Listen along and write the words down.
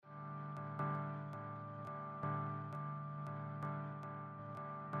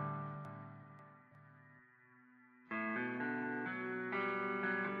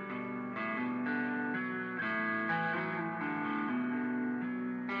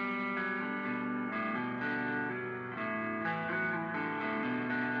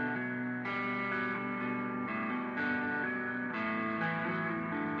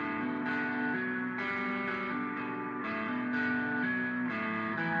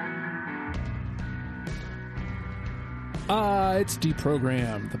It's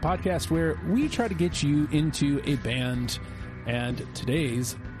Deprogrammed, the podcast where we try to get you into a band, and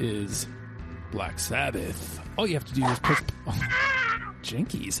today's is Black Sabbath. All you have to do is push...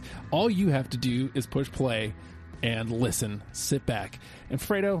 Jinkies. All you have to do is push play and listen. Sit back. And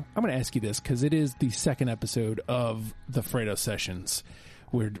Fredo, I'm going to ask you this, because it is the second episode of the Fredo Sessions.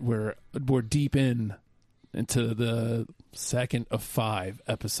 We're deep into the second of 5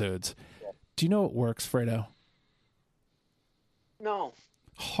 episodes. Do you know what works, Fredo? No.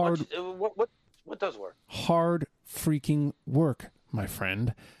 Hard. What does work? Hard freaking work, my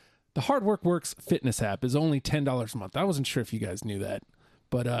friend. The Hard Work Works fitness app is only $10 a month. I wasn't sure if you guys knew that,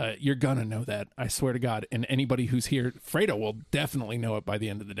 but you're gonna know that. I swear to God. And anybody who's here, Fredo will definitely know it by the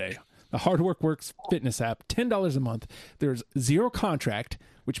end of the day. The Hard Work Works fitness app, $10 a month. There's zero contract,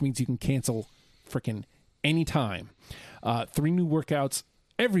 which means you can cancel freaking anytime. 3 new workouts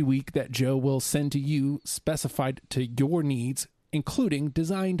every week that Joe will send to you, specified to your needs, including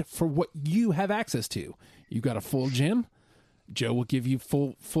designed for what you have access to. You got a full gym? Joe will give you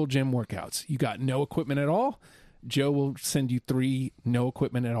full gym workouts. You got no equipment at all? Joe will send you 3 no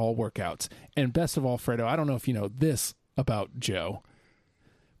equipment at all workouts. And best of all, Fredo, I don't know if you know this about Joe,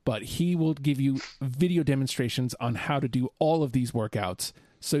 but he will give you video demonstrations on how to do all of these workouts,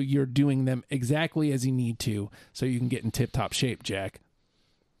 so you're doing them exactly as you need to, so you can get in tip-top shape, Jack.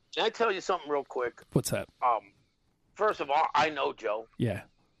 Can I tell you something real quick? What's that? First of all, I know Joe. Yeah.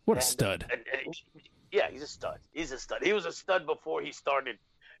 What a stud. Yeah, he's a stud. He's a stud. He was a stud before he started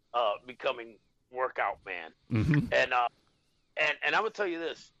becoming workout man. Mm-hmm. And I would tell you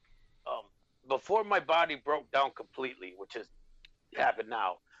this. Before my body broke down completely, which has happened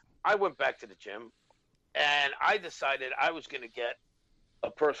now, I went back to the gym, and I decided I was going to get a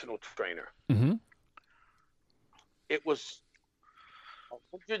personal trainer. Mm-hmm. It was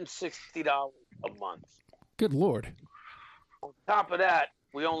 $160 a month. Good Lord. On top of that,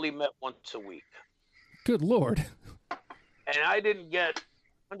 we only met once a week. Good Lord. And I didn't get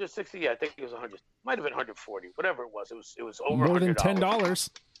 160. Yeah, I think it was 100. Might have been 140. Whatever it was. It was over more than $100. $10.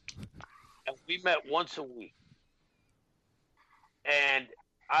 And we met once a week. And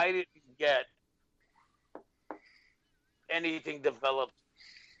I didn't get anything developed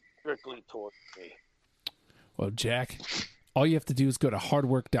strictly towards me. Well, Jack, all you have to do is go to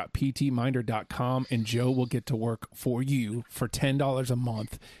hardwork.ptminder.com, and Joe will get to work for you for $10 a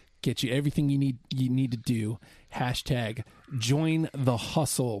month. Get you everything you need to do. Hashtag join the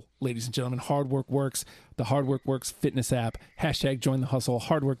hustle, ladies and gentlemen. Hard Work Works, the Hard Work Works fitness app. Hashtag join the hustle.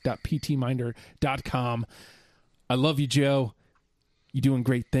 Hardwork.ptminder.com. I love you, Joe. You're doing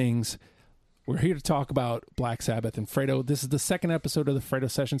great things. We're here to talk about Black Sabbath. And Fredo, this is the second episode of the Fredo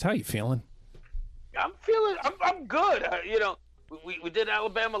Sessions. How you feeling? I'm good. We did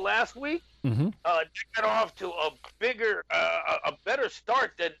Alabama last week. Mm-hmm. Got off to a better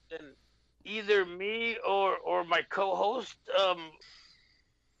start than either me or my co-host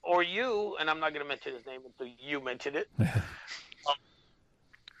or you. And I'm not going to mention his name until you mention it.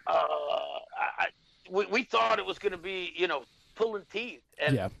 We thought it was going to be, pulling teeth.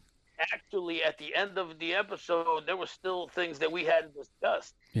 And yeah. Actually, at the end of the episode, there were still things that we hadn't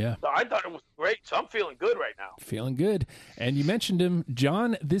discussed. Yeah. So I thought it was great. So I'm feeling good right now. Feeling good. And you mentioned him.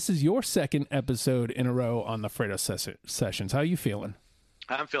 John, this is your second episode in a row on the Fredo Sessions. How are you feeling?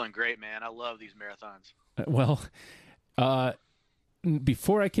 I'm feeling great, man. I love these marathons. Well,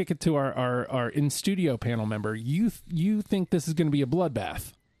 before I kick it to our in-studio panel member, you think this is going to be a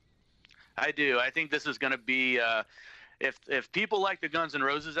bloodbath? I do. I think this is going to be... If people like the Guns N'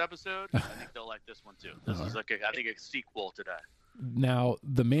 Roses episode, I think they'll like this one too. This is I think a sequel to that. Now,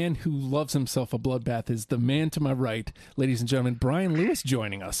 the man who loves himself a bloodbath is the man to my right, ladies and gentlemen, Brian Lewis,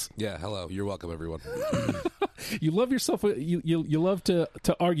 joining us. Yeah, hello. You're welcome, everyone. You love yourself. You love to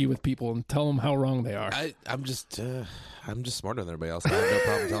argue with people and tell them how wrong they are. I'm just smarter than everybody else. I have no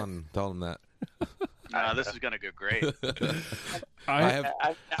problem telling them that. This is going to go great. I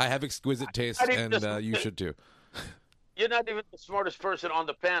have exquisite taste, and you should too. You're not even the smartest person on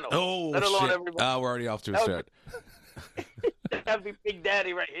the panel. Oh, let alone shit. Everybody. We're already off to a start. That'd be Big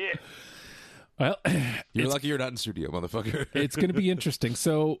Daddy right here. Well, you're lucky you're not in studio, motherfucker. It's going to be interesting.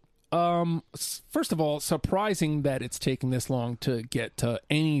 So, first of all, surprising that it's taking this long to get to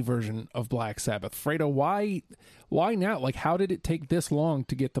any version of Black Sabbath. Fredo, why now? Like, how did it take this long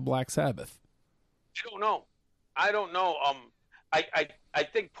to get to Black Sabbath? I don't know. I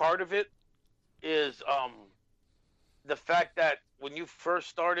think part of it is the fact that when you first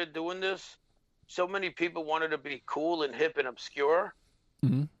started doing this, so many people wanted to be cool and hip and obscure.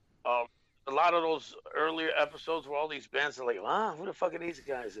 Mm-hmm. A lot of those earlier episodes where all these bands are like, who the fuck are these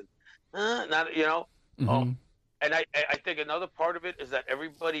guys? And not, Mm-hmm. and I think another part of it is that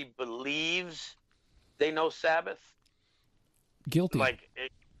everybody believes they know Sabbath. Guilty.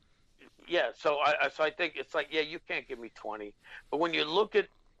 Yeah. So I think it's like, yeah, you can't give me 20, but when you look at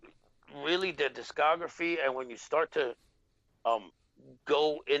really the discography and when you start to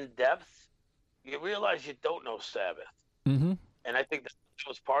go in depth, you realize you don't know Sabbath, Mm-hmm. and I think that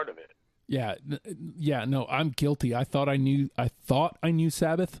was part of it. Yeah, yeah. No, I'm guilty. I thought I knew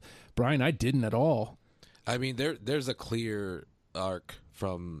Sabbath, Brian. I didn't at all. I mean, there's a clear arc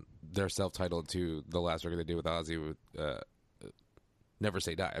from their self-titled to the last record they did with Ozzy with Never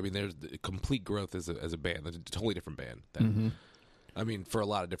Say Die. I mean, there's complete growth as a band. It's a totally different band. Mm-hmm. I mean, for a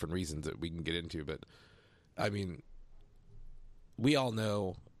lot of different reasons that we can get into, but I mean, we all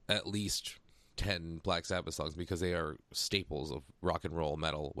know at least 10 Black Sabbath songs because they are staples of rock and roll,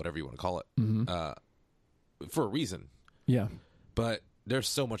 metal, whatever you want to call it, Mm-hmm. For a reason. Yeah. But there's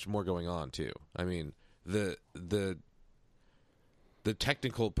so much more going on too. I mean, the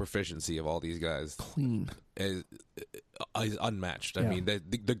technical proficiency of all these guys Clean. is unmatched. I Yeah. mean,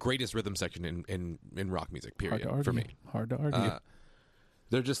 the greatest rhythm section in rock music, period, Hard to for me. argue. Hard to argue.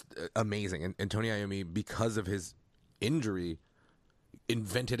 They're just amazing. And Tony Iommi, because of his injury,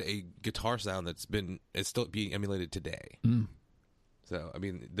 invented a guitar sound is still being emulated today. Mm. So, I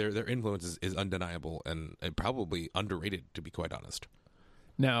mean, their influence is undeniable and probably underrated, to be quite honest.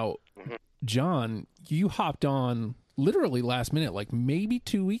 Now, John, you hopped on literally last minute, like maybe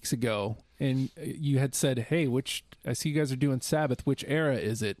 2 weeks ago, and you had said, "Hey, I see you guys are doing Sabbath. Which era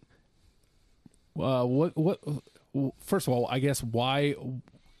is it?" What? First of all, I guess why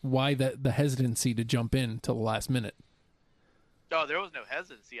the hesitancy to jump in till the last minute? No, there was no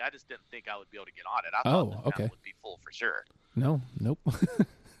hesitancy. I just didn't think I would be able to get on it. I Oh, thought the okay. town would be full for sure. No, nope.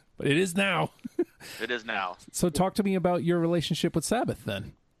 But it is now. It is now. So talk to me about your relationship with Sabbath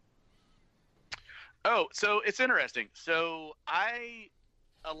then. Oh, so it's interesting. So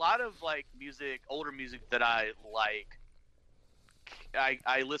a lot of like music, older music that I like,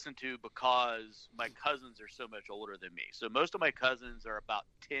 I listen to because my cousins are so much older than me. So most of my cousins are about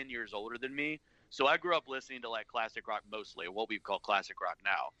 10 years older than me. So I grew up listening to like classic rock mostly, what we call classic rock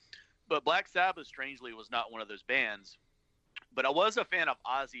now. But Black Sabbath, strangely, was not one of those bands. But I was a fan of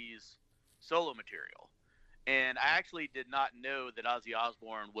Ozzy's solo material. And I actually did not know that Ozzy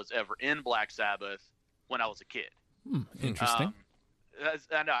Osbourne was ever in Black Sabbath when I was a kid. Interesting.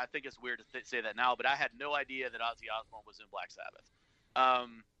 I know, I think it's weird to say that now, but I had no idea that Ozzy Osbourne was in Black Sabbath. I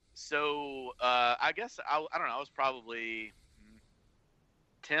guess, I don't know, I was probably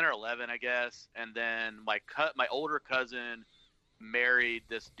 10 or 11, I guess. And then my older cousin married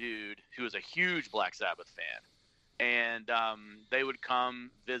this dude who was a huge Black Sabbath fan. And they would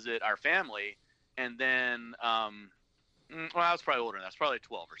come visit our family. And then, I was probably older than that. I was probably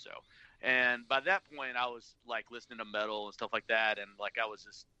 12 or so. And by that point, I was like listening to metal and stuff like that. And like I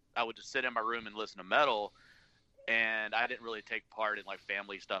would just sit in my room and listen to metal. And I didn't really take part in like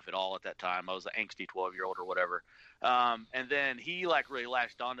family stuff at all at that time. I was an angsty 12-year-old or whatever. And then he like really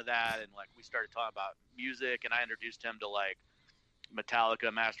latched onto that. And like we started talking about music. And I introduced him to like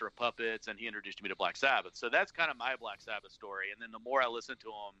Metallica, Master of Puppets. And he introduced me to Black Sabbath. So that's kind of my Black Sabbath story. And then the more I listened to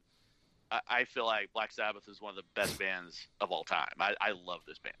him, I feel like Black Sabbath is one of the best bands of all time. I love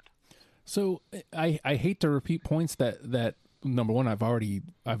this band. So I hate to repeat points that number one I've already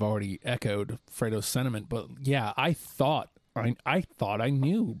echoed Fredo's sentiment, but yeah, I thought I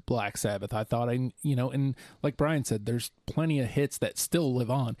knew Black Sabbath. I thought and like Brian said, there's plenty of hits that still live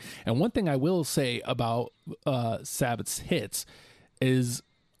on. And one thing I will say about Sabbath's hits is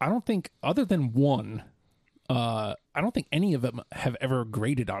I don't think, other than one, I don't think any of them have ever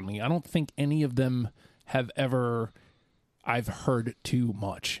grated on me. I don't think any of them have ever I've heard too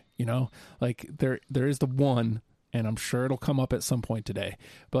much, like there is the one, and I'm sure it'll come up at some point today,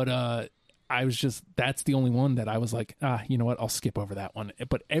 but that's the only one that I was like, you know what, I'll skip over that one.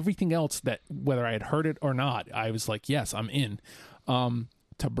 But everything else, that whether I had heard it or not, I was like, yes, I'm in.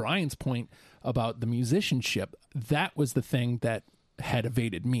 To Brian's point about the musicianship, that was the thing that had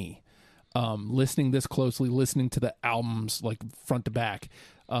evaded me. Listening this closely, listening to the albums like front to back,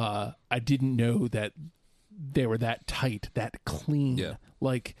 I didn't know that they were that tight, that clean,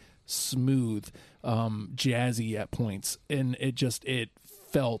 like smooth, jazzy at points, and it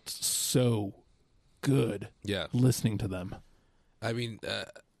felt so good. Yeah, listening to them. I mean,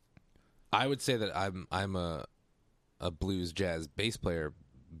 I would say that I'm a blues jazz bass player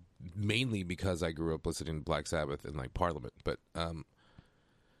mainly because I grew up listening to Black Sabbath and like Parliament, but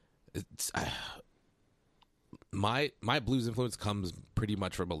my blues influence comes pretty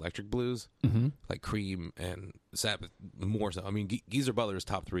much from electric blues, like Cream and Sabbath more so. I mean, Geezer Butler is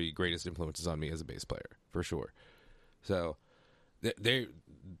top 3 greatest influences on me as a bass player for sure. So they're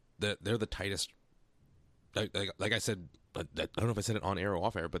the tightest. Like I said, I don't know if I said it on air or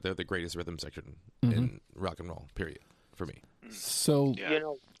off air, but they're the greatest rhythm section in rock and roll. Period for me. So You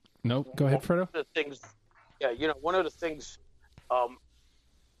know, no, go ahead, Fredo. one of the things, one of the things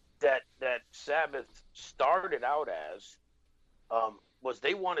that Sabbath started out as was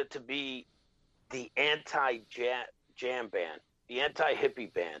they wanted to be the anti-jam band, the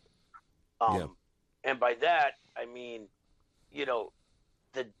anti-hippie band. And by that, I mean,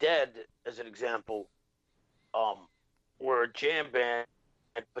 the Dead, as an example, were a jam band,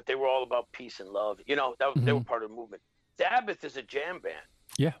 but they were all about peace and love. They were part of the movement. Sabbath is a jam band.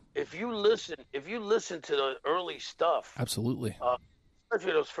 Yeah, If you listen to the early stuff, absolutely.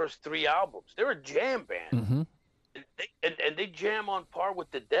 especially those first 3 albums, they're a jam band, and they jam on par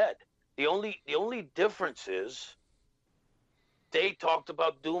with the Dead. The only difference is they talked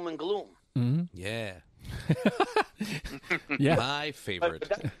about doom and gloom. Yeah. Yeah, My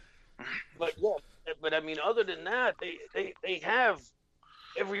favorite. But I mean, other than that, they have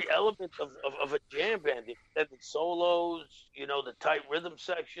every element of a jam band. The extended solos, the tight rhythm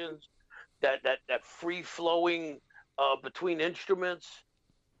sections, that free flowing between instruments.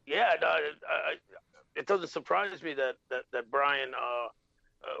 Yeah, no, it doesn't surprise me that Brian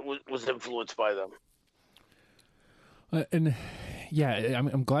was influenced by them. And yeah,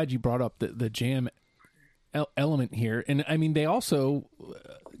 I'm glad you brought up the jam element here. And I mean, they also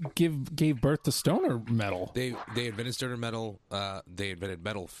gave birth to stoner metal. They invented stoner metal. They invented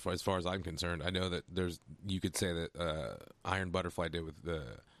metal, as far as I'm concerned. I know that you could say that Iron Butterfly did with the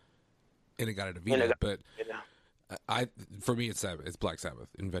In-A-Gadda-Da-Vida, but for me, it's Sabbath. It's Black Sabbath.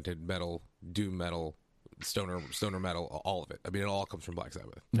 Invented metal, doom metal, stoner metal, all of it. I mean, it all comes from Black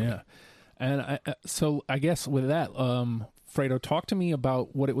Sabbath. Yeah. And so I guess with that, Fredo, talk to me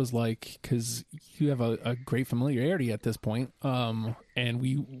about what it was like, because you have a great familiarity at this point. And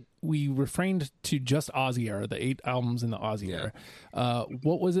we refrained to just Ozzy era, the 8 albums in the Ozzy era.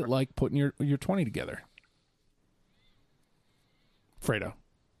 What was it like putting your 20 together? Fredo.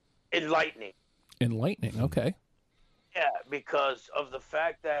 Enlightening, okay. Yeah, because of the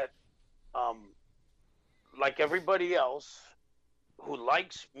fact that, like everybody else who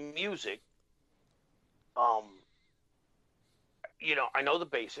likes music, I know the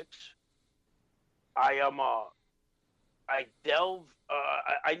basics. I delve.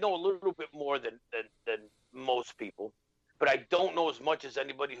 I know a little bit more than most people, but I don't know as much as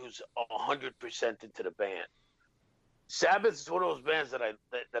anybody who's 100% into the band. Sabbath is one of those bands that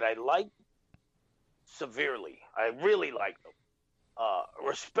I like severely. I really like them.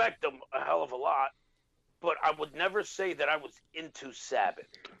 Respect them a hell of a lot, but I would never say that I was into Sabbath.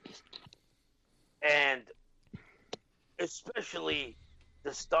 And especially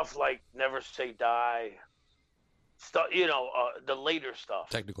the stuff like Never Say Die, stuff, the later stuff.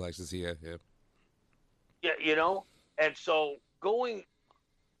 Technical Ecstasy, yeah. Yeah, and so going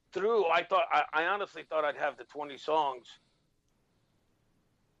through, I honestly thought I'd have the 20 songs,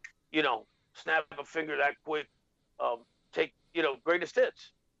 snap a finger that quick, take, greatest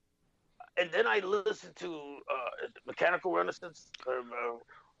hits. And then I listened to Mechanical Renaissance,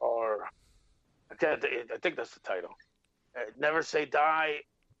 or I think that's the title. Never Say Die,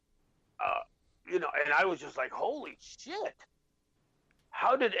 and I was just like, holy shit.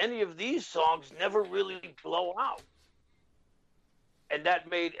 How did any of these songs never really blow out? And that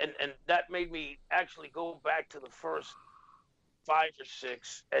made me actually go back to the first 5 or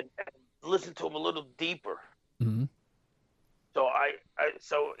 6 and listen to them a little deeper. Mm-hmm.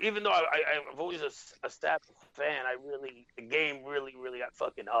 So even though I've always a Sabbath fan, the game really got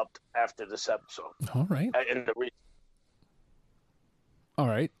fucking upped after this episode. All right. All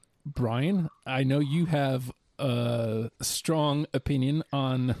right, Brian, I know you have a strong opinion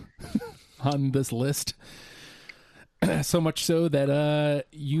on this list. So much so that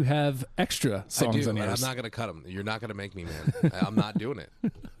you have extra songs on yours. I'm not going to cut them. You're not going to make me, man. I'm not doing it.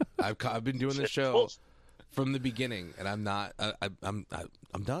 I've been doing this show from the beginning, and I'm not. I'm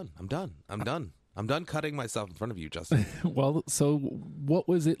done. I'm done cutting myself in front of you, Justin. Well, so what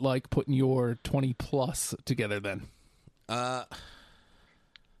was it like putting your 20 plus together then?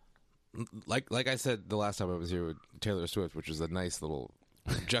 Like I said the last time I was here with Taylor Swift, which was a nice little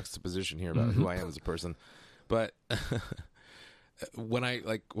juxtaposition here about who I am as a person. But when I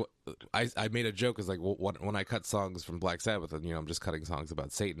made a joke, is like, when I cut songs from Black Sabbath, and I'm just cutting songs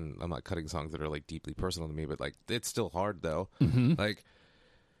about Satan. I'm not cutting songs that are like deeply personal to me, but like it's still hard though. Like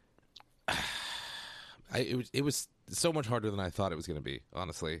it was so much harder than I thought it was going to be,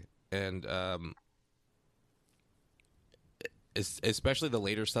 honestly. And especially the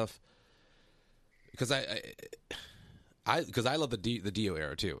later stuff, because I love the Dio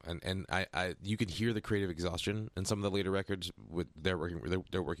era too, and I you can hear the creative exhaustion in some of the later records with their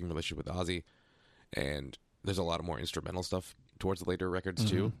working relationship with Ozzy, and there's a lot of more instrumental stuff towards the later records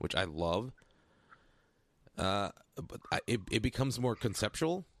too, which I love. But it becomes more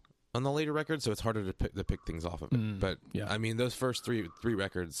conceptual on the later records, so it's harder to pick things off of it. But yeah. I mean, those first three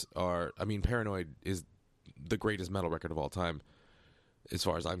records are. I mean, Paranoid is the greatest metal record of all time, as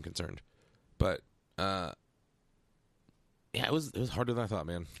far as I'm concerned. But yeah, it was harder than I thought,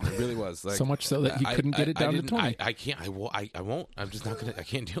 man. It really was. Like, So much so that you couldn't get it down to 20. I can't. I won't. I'm just not gonna. I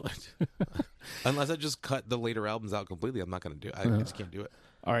can't do it unless I just cut the later albums out completely. I'm not gonna do it. I just can't do it.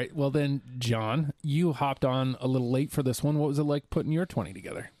 All right. Well, then, John, you hopped on a little late for this one. What was it like putting your 20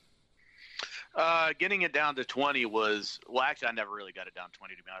 together? Getting it down to 20 was, well, actually, I never really got it down to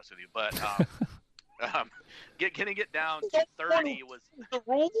 20, to be honest with you. But getting it down to 30 was the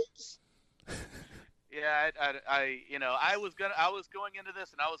rules. Yeah, I was going into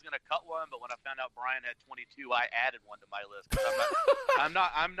this and I was gonna cut one, but when I found out Brian had 22, I added one to my list. I'm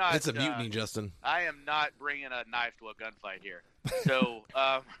not. It's a mutiny, Justin. I am not bringing a knife to a gunfight here. So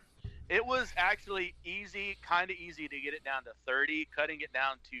it was actually kind of easy to get it down to 30. Cutting it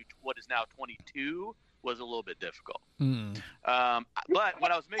down to what is now 22 was a little bit difficult. But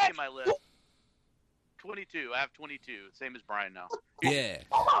when I was making my list, 22. I have 22, same as Brian now. Yeah.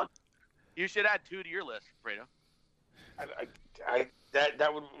 You should add 2 to your list, Fredo.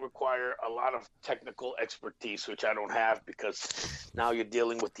 That would require a lot of technical expertise, which I don't have because now you're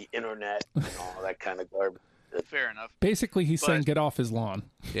dealing with the internet and all that kind of garbage. Fair enough. Basically, he's saying get off his lawn.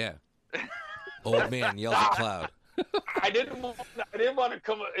 Yeah. Old man yells at cloud. I didn't want to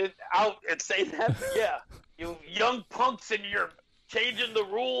come out and say that. But yeah, you young punks and you're changing the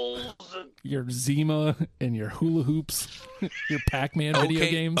rules. Your Zima and your hula hoops, your Pac-Man video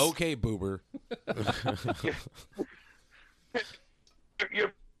games. Okay, boober.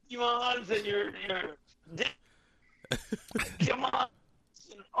 Your Pokemons and your come on,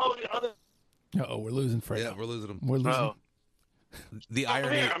 and all the other. Oh, we're losing Fredo. Yeah, we're losing him. We're losing. Oh. The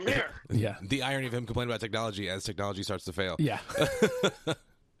irony. I'm here. Yeah. The irony of him complaining about technology as technology starts to fail. Yeah.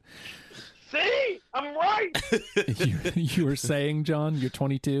 See, I'm right. you were saying, John, you're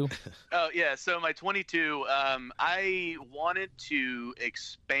 22. Oh yeah. So my 22. I wanted to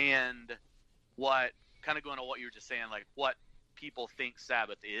expand what kind of going to what you were just saying, like what people think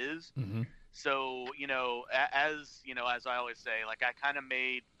Sabbath is. Mm-hmm. So as I always say, like I kind of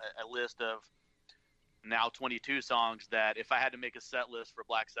made a list of now 22 songs that if I had to make a set list for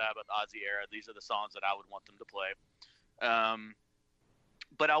Black Sabbath Ozzy era, these are the songs that I would want them to play.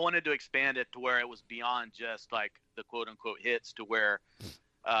 But I wanted to expand it to where it was beyond just like the quote unquote hits, to where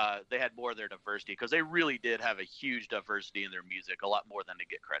they had more of their diversity, because they really did have a huge diversity in their music, a lot more than they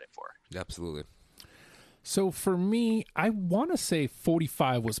get credit for. Absolutely. So for me, I want to say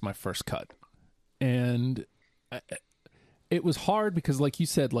 45 was my first cut. And it was hard because, like you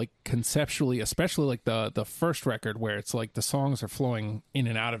said, like conceptually, especially like the first record where it's like the songs are flowing in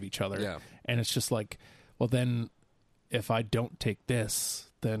and out of each other. Yeah. And it's just like, well, then if I don't take this,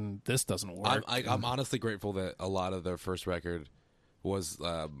 then this doesn't work. I'm honestly grateful that a lot of their first record was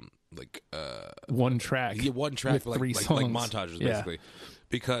one track. Yeah, one track, with three like songs. montages, basically.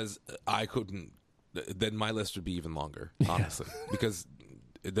 Because I couldn't. Then my list would be even longer, honestly, because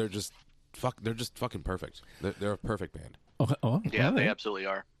they're just fucking perfect. They're a perfect band. Oh, Yeah, all they right. absolutely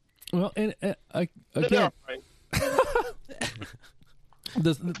are. Well, and again, They're right.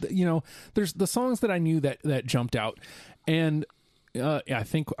 there's the songs that I knew that jumped out, and I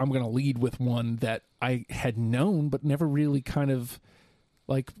think I'm going to lead with one that I had known but never really kind of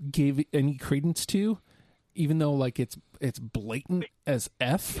like gave any credence to, even though like it's blatant as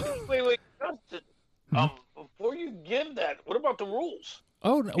F. Wait, Justin. Before you give that, what about the rules?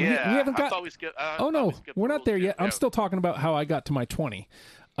 Oh no, Yeah, we haven't I got. thought we skipped. Oh no, we're not there yet. Yeah. I'm still talking about how I got to my 20.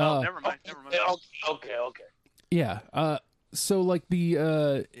 Never mind. Okay. Yeah. So like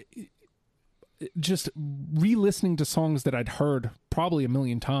the just re-listening to songs that I'd heard probably a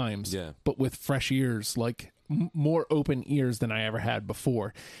million times, Yeah. but with fresh ears, like more open ears than I ever had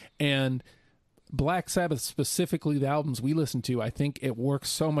before. And Black Sabbath, specifically the albums we listened to, I think it works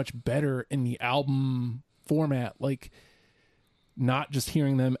so much better in the album format. Like, not just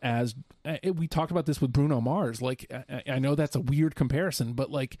hearing them as we talked about this with Bruno Mars. Like, I know that's a weird comparison, but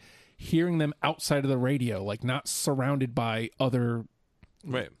like hearing them outside of the radio, like not surrounded by other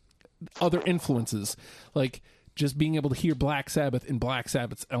influences, like just being able to hear Black Sabbath in Black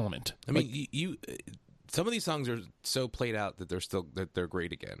Sabbath's element. I mean, you some of these songs are so played out that they're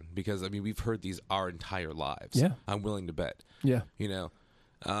great again, because I mean we've heard these our entire lives. Yeah. I'm willing to bet. Yeah. You know,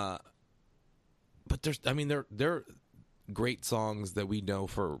 but they're great songs that we know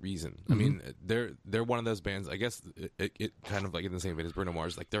for a reason. I mean, they're one of those bands. I guess it kind of like in the same vein as Bruno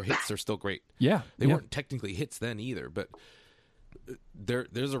Mars. Like their hits are still great. Yeah. They weren't technically hits then either, but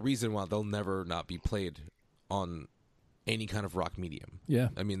there's a reason why they'll never not be played on any kind of rock medium. Yeah.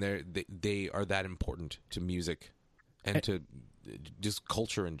 I mean, they are that important to music and to just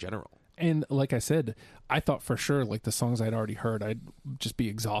culture in general. And like I said, I thought for sure, like the songs I'd already heard, I'd just be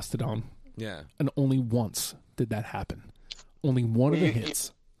exhausted on. Yeah. And only once did that happen. Only one of the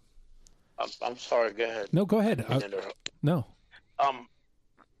hits. I'm sorry. Go ahead. No, go ahead. No.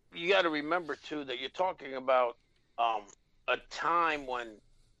 You got to remember too that you're talking about a time when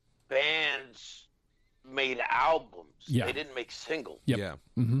bands made albums. Yeah. They didn't make singles. Yep. Yeah.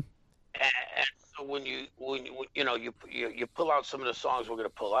 Mm-hmm. And so when you pull out some of the songs we're going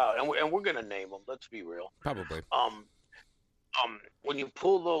to pull out, and we're going to name them. Let's be real. Probably. When you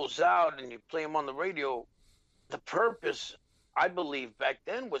pull those out and you play them on the radio, the purpose, I believe, back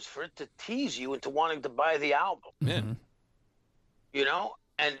then was for it to tease you into wanting to buy the album. Yeah. You know,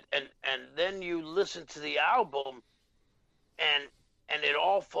 and then you listen to the album, and it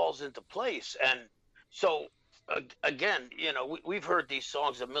all falls into place. And so again, you know, we've heard these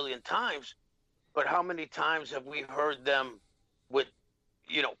songs a million times, but how many times have we heard them with,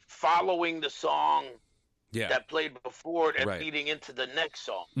 you know, following the song that played before it and feeding into the next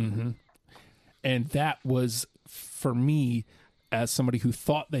song? Mm-hmm. And that was, for me, as somebody who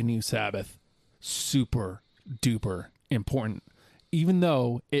thought they knew Sabbath, super duper important. Even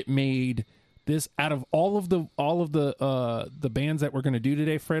though it made this, out of all of the bands that we're going to do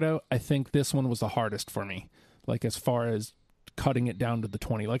today, Fredo, I think this one was the hardest for me. Like as far as cutting it down to the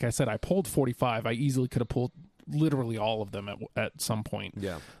 20. Like I said, I pulled 45. I easily could have pulled literally all of them at some point.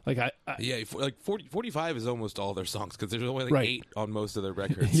 Yeah. Like like 45 is almost all their songs, because there's only like 8 on most of their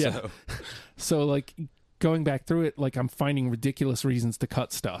records. Yeah. So like going back through it, like I'm finding ridiculous reasons to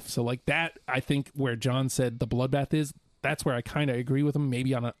cut stuff. So like that, I think where John said the bloodbath is, that's where I kind of agree with him,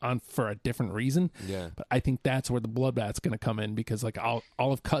 maybe on for a different reason. Yeah. But I think that's where the bloodbath's going to come in, because like I'll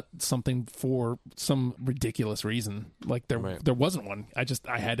have cut something for some ridiculous reason. Like there wasn't one.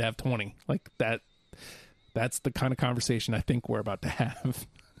 I had to have 20. Like that's the kind of conversation I think we're about to have.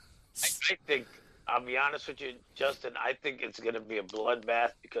 I think, I'll be honest with you, Justin, I think it's going to be a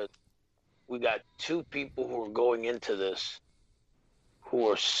bloodbath, because we got 2 people who are going into this who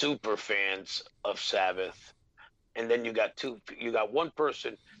are super fans of Sabbath. And then you got one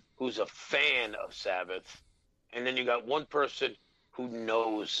person who's a fan of Sabbath, and then you got one person who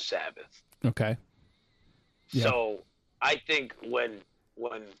knows Sabbath. Okay. Yeah. So I think when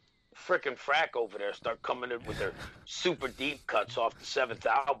frickin' Frack over there start coming in with their super deep cuts off the 7th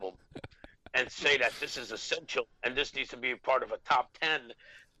album and say that this is essential and this needs to be a part of a top 10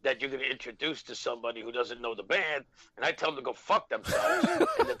 that you're going to introduce to somebody who doesn't know the band, and I tell them to go fuck themselves,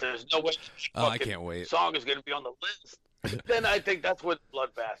 and that there's no way I can't wait. Song is going to be on the list, then I think that's what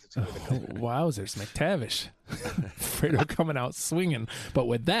bloodbath is going to come. Wowzers, McTavish. Fredo coming out swinging. But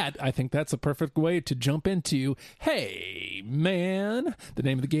with that, I think that's a perfect way to jump into, hey, man. The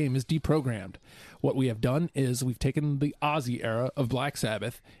name of the game is Deprogrammed. What we have done is we've taken the Ozzy era of Black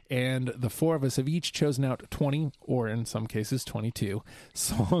Sabbath, and the 4 of us have each chosen out 20, or in some cases 22,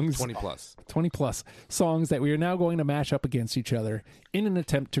 songs. 20 plus songs that we are now going to mash up against each other in an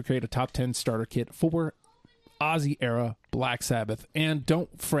attempt to create a top 10 starter kit for Ozzy era Black Sabbath. And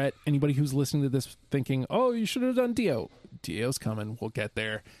don't fret, anybody who's listening to this thinking, oh, you should have done Dio. Dio's coming. We'll get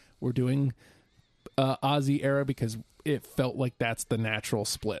there. We're doing Ozzy era because it felt like that's the natural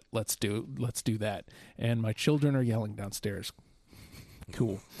split. Let's do that. And my children are yelling downstairs.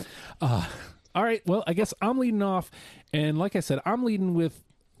 Cool. All right. Well, I guess I'm leading off. And like I said, I'm leading with,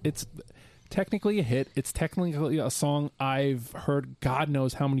 it's technically a hit. It's technically a song I've heard God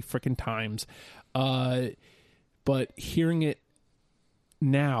knows how many freaking times. But hearing it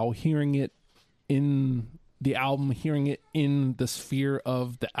now, hearing it in the album, hearing it in the sphere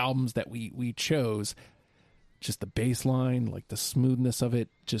of the albums that we chose, just the bass line, like the smoothness of it,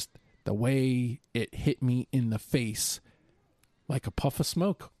 just the way it hit me in the face, like a puff of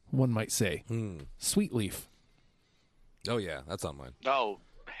smoke, one might say. Sweet Leaf. Oh, yeah, that's on mine. Oh,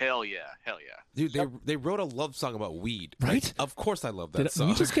 hell yeah. Dude, they wrote a love song about weed. Right? Like, of course I love that song.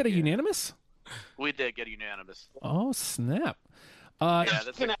 Did we just get a unanimous? We did get unanimous. Oh, snap. Yeah,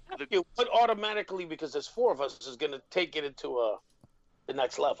 that's going to ask you, what automatically, because there's 4 of us, is going to take it into the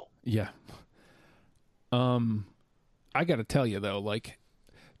next level. Yeah. I got to tell you, though, like,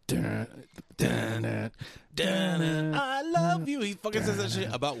 I love you. He fucking says that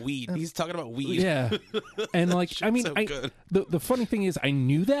shit about weed. He's talking about weed. Yeah, and like I mean, so good. the funny thing is, I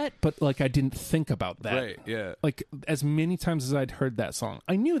knew that, but like I didn't think about that. Right, yeah. Like as many times as I'd heard that song,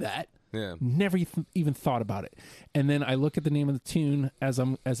 I knew that. Yeah. Never even thought about it, and then I look at the name of the tune as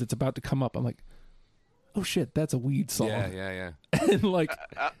it's about to come up. I'm like, oh shit, that's a weed song. Yeah. And like,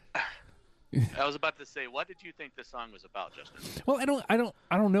 I was about to say, what did you think this song was about, Justin? well, I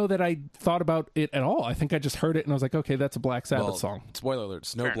don't know that I thought about it at all. I think I just heard it and I was like, okay, that's a Black Sabbath Well, song. spoiler alert,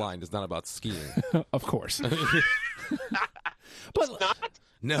 Snowblind is not about skiing. Of course. But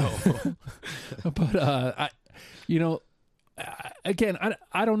No. but again,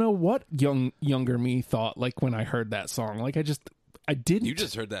 I don't know what younger me thought like when I heard that song. Like I didn't. You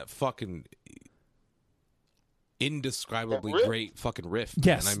just heard that fucking indescribably great fucking riff.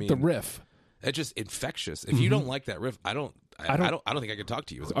 Yes, man. I mean, the riff. It's just infectious. If you don't like that riff, I don't think I could talk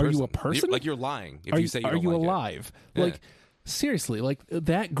to you as a Are person. you a person? You're lying if you say you are don't you like alive? Yeah. Like seriously, like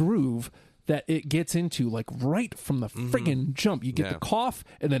that groove that it gets into, like right from the friggin' jump. You get Yeah. the cough,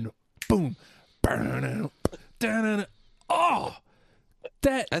 and then boom, oh,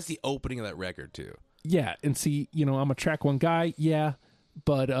 That's the opening of that record too. yeah. And see, I'm a track one guy, yeah,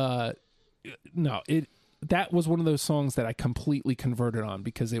 but no, that was one of those songs that I completely converted on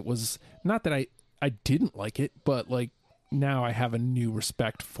because it was not that I didn't like it, but like now I have a new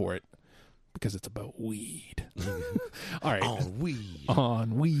respect for it because it's about weed. All right. On weed.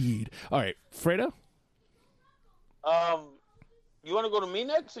 On weed. All right. Fredo? You want to go to me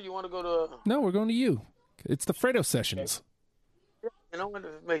next, or you want to go to? No, we're going to you. It's the Fredo sessions. You know what?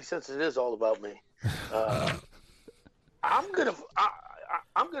 It makes sense. It is all about me. I'm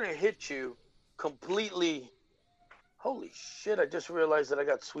gonna hit you completely. Holy shit! I just realized that I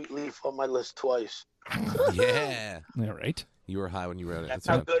got Sweet Leaf on my list twice. Yeah. All right. You were high when you wrote it. That's That's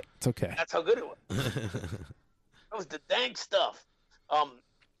how right. good. It's okay. That's how good it was. That was the dank stuff. I'm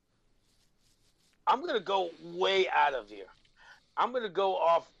gonna go way out of here. I'm gonna go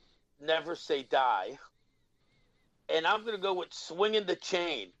off Never Say Die, and I'm gonna go with Swinging the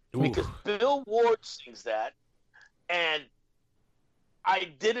Chain because Bill Ward sings that, and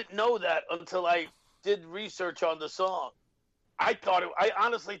I didn't know that until I did research on the song. I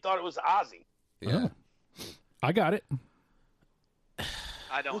honestly thought it was Ozzy. Yeah. I got it.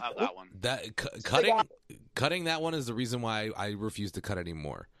 I don't have that one. That cutting that one is the reason why I refuse to cut any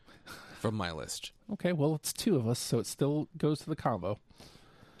more from my list. Okay, well, it's two of us, so it still goes to the combo.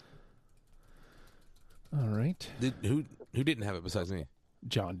 All right. Who didn't have it besides me?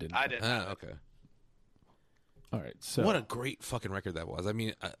 John didn't. I didn't. Okay. All right, so What a great fucking record that was. I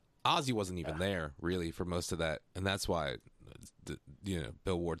mean, Ozzy wasn't even there really for most of that, and that's why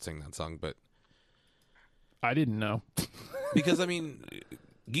Bill Ward sang that song. But I didn't know. because I mean,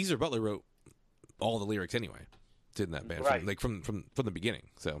 Geezer Butler wrote all the lyrics anyway. Did that band Right. from the beginning.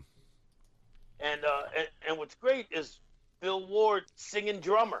 So And what's great is Bill Ward singing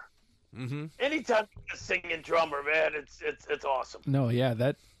drummer. mm-hmm. Anytime you singing drummer, man, it's awesome. No, yeah,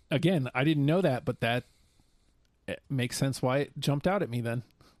 that again, I didn't know that, but that it makes sense why it jumped out at me then.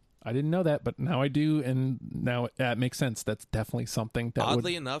 I didn't know that, but now I do, and now that makes sense. That's definitely something that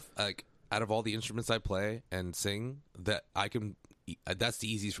Oddly enough, like out of all the instruments I play and sing, that I can. That's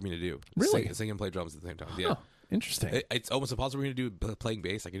the easiest for me to do. Really? sing and play drums at the same time. Yeah, Huh, interesting. it's almost impossible for me to do playing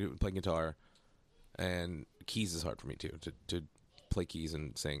bass. I can do it playing guitar, and keys is hard for me too to play keys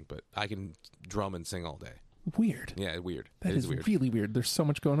and sing. But I can drum and sing all day. Weird. Yeah, weird. That It is weird. really weird. There's so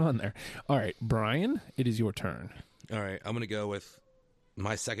much going on there. All right, Brian, it is your turn. All right, I'm gonna go with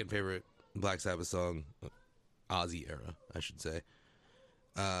my second favorite Black Sabbath song, Ozzy era, I should say.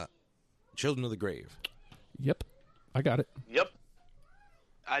 Children of the Grave. Yep, I got it. Yep.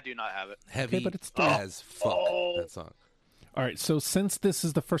 I do not have it. Heavy but it's still- as fuck, that song. All right, so since this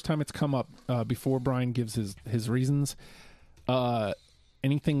is the first time it's come up, before Brian gives his reasons,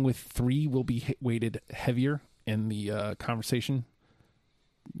 anything with 3 will be weighted heavier in the conversation.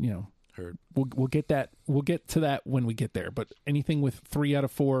 Heard. We'll get that. We'll get to that when we get there. But anything with 3 out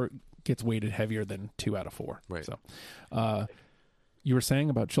of 4 gets weighted heavier than 2 out of 4. Right. So, you were saying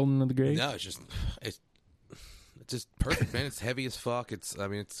about Children of the Grave? No, it's just perfect, man. It's heavy as fuck. It's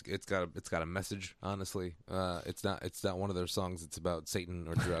got a message. Honestly, it's not one of those songs that's about Satan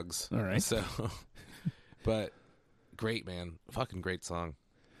or drugs. All right. So, but great, man. Fucking great song.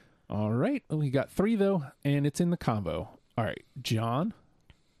 All right. Well, we got 3 though, and it's in the combo. All right, John.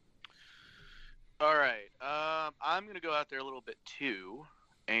 All right. I'm going to go out there a little bit too,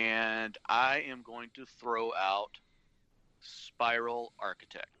 and I am going to throw out Spiral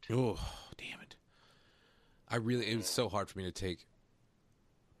Architect. Oh, damn it! It was so hard for me to take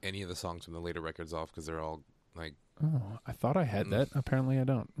any of the songs from the later records off because they're all like. Oh, I thought I had that. Apparently, I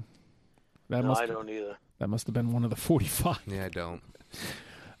don't. I don't either. That must have been one of the 45. Yeah, I don't.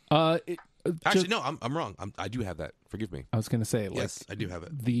 Just- Actually, no, I'm wrong. I do have that. Forgive me. I was going to say, like, Yes, I do have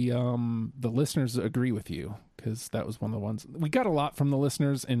it. the listeners agree with you because that was one of the ones we got a lot from the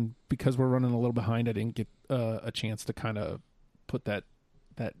listeners, and because we're running a little behind, I didn't get a chance to kind of put that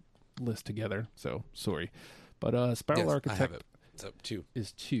list together. So sorry, but Spiral Yes, I Architect have it. It's up 2.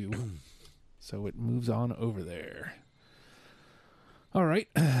 is 2, so it moves on over there. All right.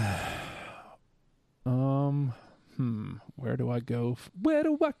 Where do I go? Where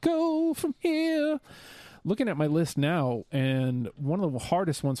do I go from here? Looking at my list now, and one of the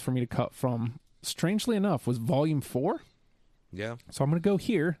hardest ones for me to cut from, strangely enough, was Volume 4. Yeah. So I'm going to go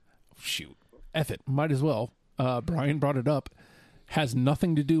here. Shoot. F it. Might as well. Brian brought it up. Has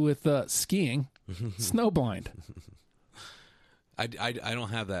nothing to do with skiing. Snowblind. I don't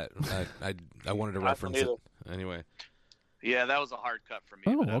have that. I wanted to I don't reference it either. anyway. Yeah, that was a hard cut for me.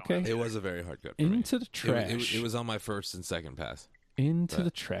 Oh, but I don't okay. have It was a very hard cut. For me. Into the trash. It was on my first and second pass. Into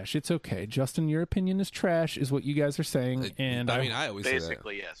the trash. It's okay. Justin, your opinion is trash, is what you guys are saying. And I always say that.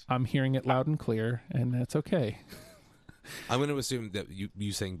 Basically, yes. I'm hearing it loud and clear, and that's okay. I'm going to assume that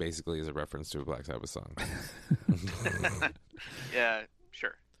you saying basically is a reference to a Black Sabbath song. Yeah,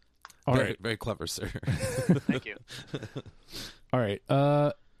 sure. All very, right. very clever, sir. Thank you. All right.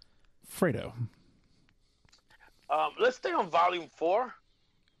 Fredo. Let's stay on Volume 4.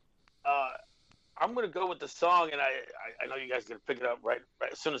 I'm going to go with the song, and I know you guys are going to pick it up right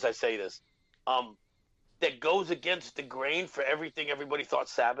as soon as I say this. That goes against the grain for everything everybody thought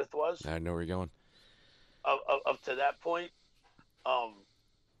Sabbath was. I know where you're going. Up to that point,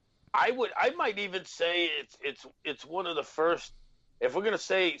 I might even say it's one of the first. If we're going to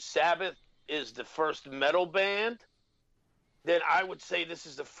say Sabbath is the first metal band, then I would say this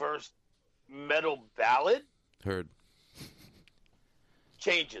is the first metal ballad. Heard.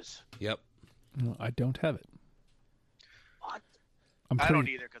 Changes. Yep. No, I don't have it. What? I don't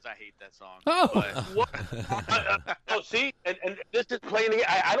either because I hate that song. Oh! But What? Oh, see, and this is playing.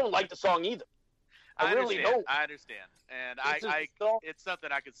 I don't like the song either. I really don't. I understand, and This is so- it's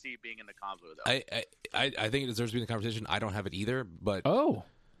something I could see being in the convo though. I think it deserves to be in the conversation. I don't have it either, but Oh,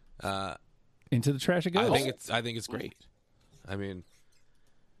 into the trash it goes. I think it's great. I mean,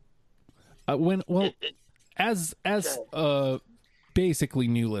 as a basically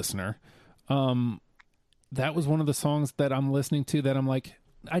new listener, that was one of the songs that I'm listening to that I'm like,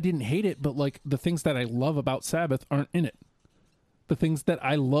 I didn't hate it, but like the things that I love about Sabbath aren't in it. The things that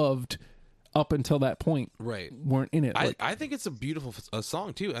I loved up until that point right. weren't in it. Like, I think it's a beautiful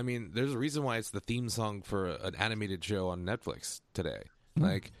song too. I mean, there's a reason why it's the theme song for an animated show on Netflix today.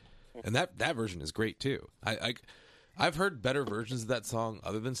 Like, and that version is great too. I've heard better versions of that song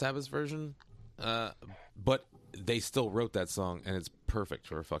other than Sabbath's version, but they still wrote that song and it's perfect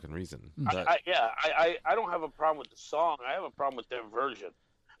for a fucking reason. But, I don't have a problem with the song. I have a problem with their version.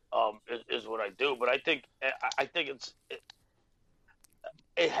 Is what I do. But I think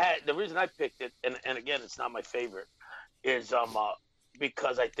it had the reason I picked it, and again, it's not my favorite, is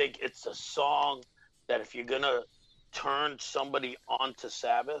because I think it's a song that if you're gonna turn somebody onto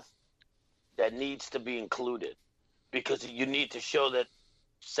Sabbath, that needs to be included, because you need to show that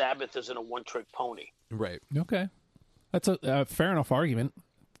Sabbath isn't a one-trick pony. right. okay, that's a fair enough argument.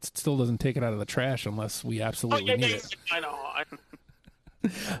 It still doesn't take it out of the trash unless we absolutely need it. I know.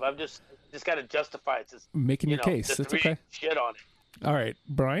 I've just got to justify it. Just, Making your case. just It's read okay. Shit on it. All right,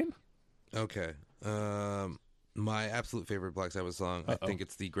 Brian. Okay. My absolute favorite Black Sabbath song. I think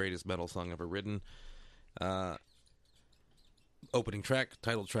it's the greatest metal song ever written. Opening track,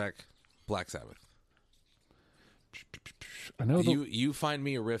 title track, Black Sabbath. I know You find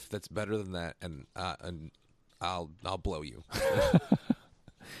me a riff that's better than that, and I'll blow you.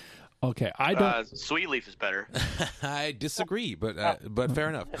 Okay, I don't. Sweet Leaf is better. I disagree, but fair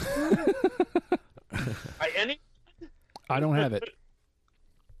enough. I don't have it.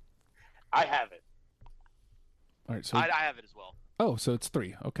 I have it. All right, so I have it as well. oh, so it's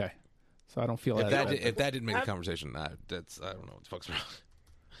 3. Okay, so I don't feel If that. that didn't make the conversation, I don't know what the fuck's wrong.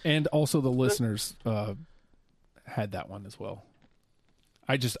 And also the listeners had that one as well.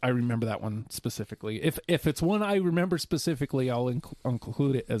 I remember that one specifically. If it's one I remember specifically, I'll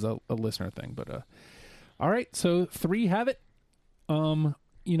include it as a listener thing. But all right, so 3 have it.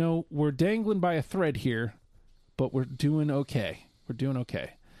 We're dangling by a thread here, but we're doing okay. We're doing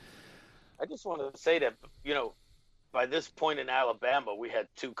okay. I just want to say that, by this point in Alabama, we had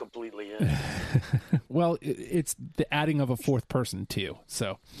 2 completely in. Well, it's the adding of a 4th person too.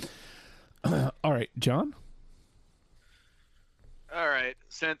 So, all right, John. All right.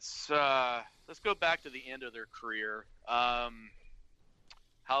 Since let's go back to the end of their career.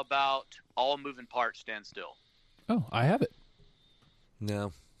 How about All Moving Parts Stand Still? Oh, I have it.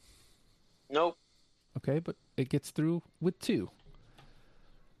 No. Nope. Okay, but it gets through with 2.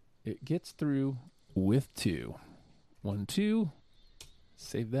 It gets through with 2. 1, 2.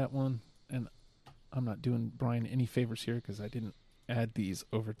 Save that one. And I'm not doing Brian any favors here because I didn't add these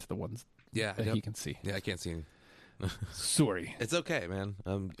over to the ones Yeah. that he can see. Yeah, I can't see any. Sorry. It's okay, man.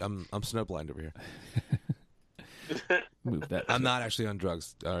 I'm snowblind over here. Move that. I'm not actually on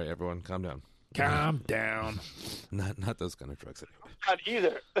drugs. All right, everyone, calm down. Calm down. Not those kind of drugs. Not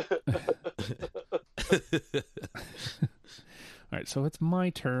either. All right, so it's my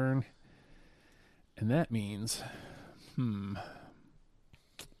turn. And that means,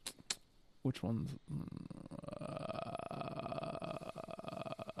 which one's?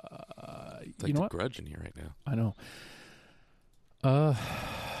 It's like you know the what? Grudge in here right now. I know. You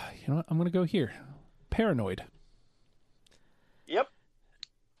know what? I'm going to go here. Paranoid. Yep.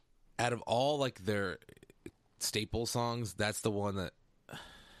 Out of all like their staple songs, that's the one that.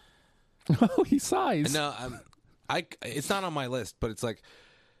 Oh, he sighs. No, it's not on my list, but it's like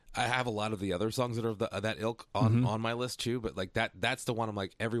I have a lot of the other songs that are of that ilk on my list too. But like that's the one I'm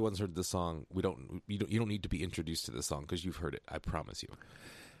like, everyone's heard this song. You don't need to be introduced to this song because you've heard it. I promise you.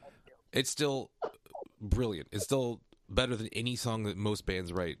 It's still brilliant. It's still better than any song that most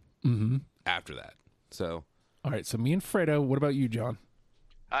bands write after that. So, all right. So me and Fredo. What about you, John?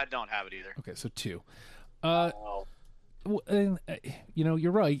 I don't have it either. Okay, so 2. Wow. And, you know,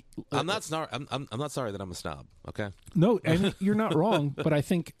 you're right. I'm not sorry. I'm not sorry that I'm a snob. Okay. No, I mean, you're not wrong. But I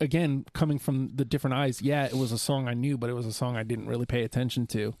think, again, coming from the different eyes, yeah, it was a song I knew, but it was a song I didn't really pay attention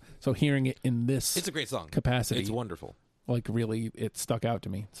to. So hearing it in this It's a great song. capacity, It's wonderful. like really, it stuck out to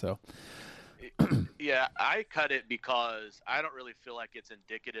me. So, Yeah, I cut it because I don't really feel like it's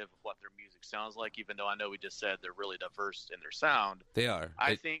indicative of what their music sounds like, even though I know we just said they're really diverse in their sound. They are.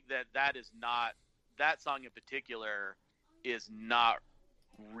 I think that is not, that song in particular is not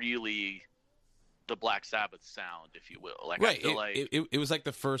really the Black Sabbath sound, if you will. Like, right. I feel like It was like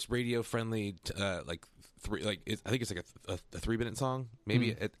the first radio friendly, like three, like I think it's like a 3-minute song,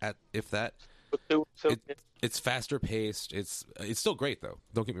 maybe at if that. It's faster paced. It's still great though.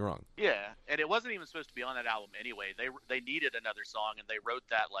 Don't get me wrong. yeah, and it wasn't even supposed to be on that album anyway. They needed another song, and they wrote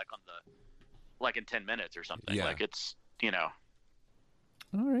that like in 10 minutes or something. Yeah. Like, it's, you know.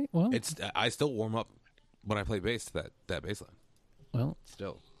 all right. Well, I still warm up when I play bass to that bass line. well,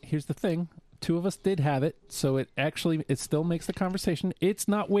 Still. here's the thing. 2 of us did have it, so it still makes the conversation. It's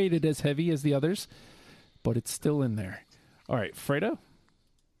not weighted as heavy as the others, but it's still in there. All right, Fredo.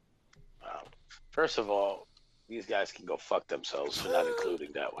 First of all, these guys can go fuck themselves for not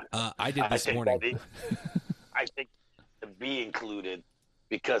including that one. I did this morning. I think to be included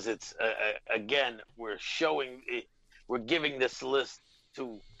because it's again we're giving this list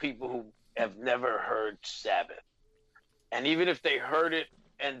to people who have never heard Sabbath, and even if they heard it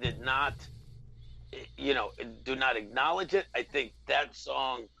and did not, do not acknowledge it, I think that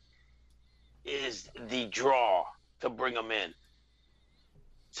song is the draw to bring them in.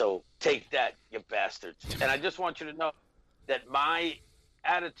 So take that, you bastards. And I just want you to know that my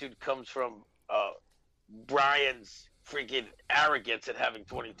attitude comes from Brian's freaking arrogance at having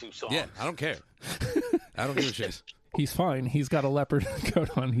 22 songs. Yeah, I don't care. I don't give a shit. He's fine. He's got a leopard coat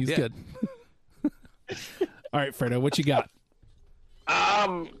on. He's good. All right, Fredo, what you got?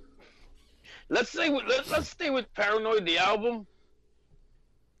 Let's stay with Paranoid, the album.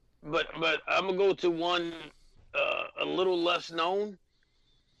 But I'm gonna go to one a little less known,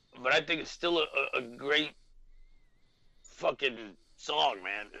 but I think it's still a great fucking song,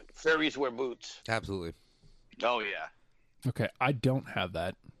 man. Fairies Wear Boots. Absolutely. Oh, yeah. Okay, I don't have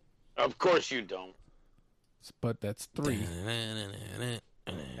that, Of course you don't. but that's 3. It's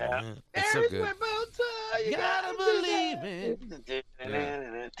so good. You gotta believe it.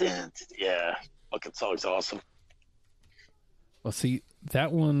 Yeah, fucking song's awesome. Well, see,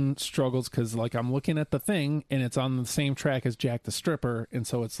 that one struggles because, like, I'm looking at the thing, and it's on the same track as Jack the Stripper, and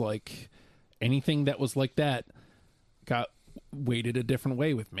so it's like anything that was like that got weighted a different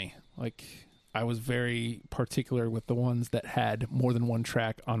way with me. Like, I was very particular with the ones that had more than one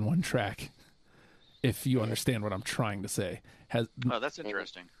track on one track, if you understand what I'm trying to say. Oh, that's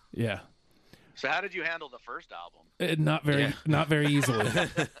interesting. Yeah. So how did you handle the first album? Not very easily.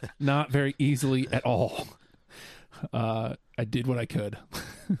 Not very easily at all. I did what I could.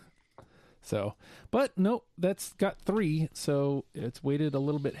 So, but nope, that's got 3, so it's weighted a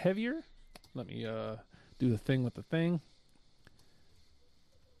little bit heavier. Let me do the thing with the thing.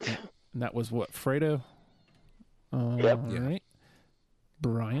 And that was what, Fredo? Yep. All right.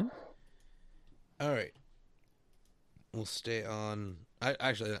 Brian? All right. We'll stay on.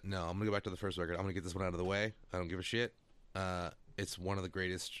 Actually, no, I'm going to go back to the first record. I'm going to get this one out of the way. I don't give a shit. It's one of the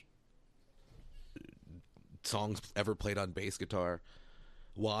greatest songs ever played on bass guitar.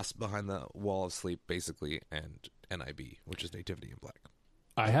 Wasp, Behind the Wall of Sleep, basically, and NIB, which is Nativity in Black.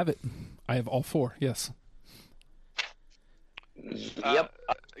 I have it. I have all four, yes. Yep.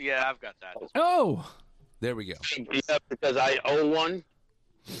 Yeah, I've got that. Oh! There we go. Yep, because I owe one.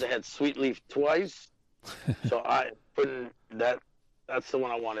 I had Sweet Leaf twice. So I put in that. That's the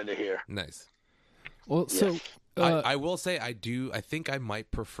one I wanted to hear. Nice. Well, so... I will say I think I might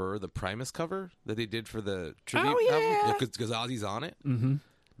prefer the Primus cover that they did for the tribute album because Ozzy's on it. Mm-hmm.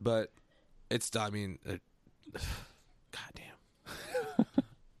 But it's, I mean, goddamn.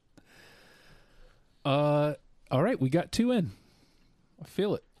 All right, we got two in. I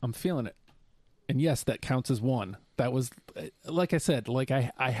feel it. I'm feeling it. And yes, that counts as one. That was, like I said, like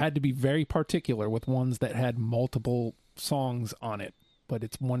I had to be very particular with ones that had multiple songs on it. But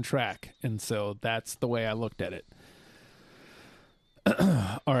it's one track, and so that's the way I looked at it.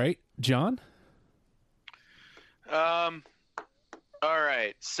 All right, John? All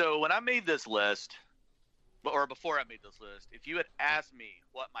right. So when I made this list, or before I made this list, if you had asked me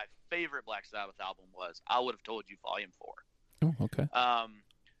what my favorite Black Sabbath album was, I would have told you Volume 4. Oh, okay.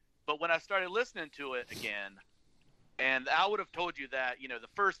 But when I started listening to it again, and I would have told you that, you know, the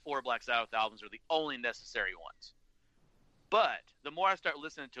first 4 Black Sabbath albums are the only necessary ones. But the more I start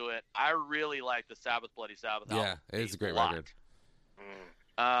listening to it, I really like the Sabbath Bloody Sabbath album. Yeah, it is a great lot. record.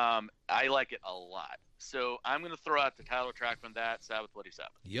 I like it a lot. So I'm going to throw out the title track from that, Sabbath Bloody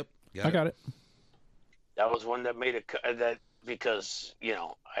Sabbath. Yep. I got it. That was one that made it that because you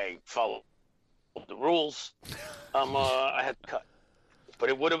know I followed the rules. I had to cut, but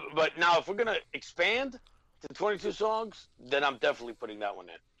it would have. But now if we're gonna expand to 22 songs, then I'm definitely putting that one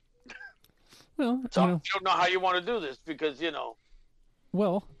in. Well, So I don't know how you want to do this because you know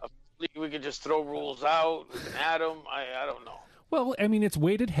we could just throw rules out, we can add them. I don't know. well, I mean, it's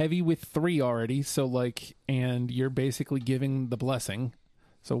weighted heavy with 3 already, so like, and you're basically giving the blessing.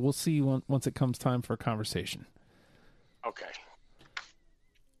 So we'll see once it comes time for a conversation. Okay.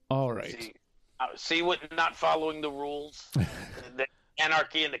 All right. See what not following the rules, the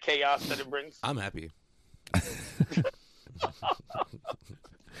anarchy and the chaos that it brings. I'm happy.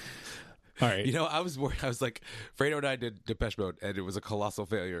 All right. You know, I was worried. I was like, Fredo and I did Depeche Mode, and it was a colossal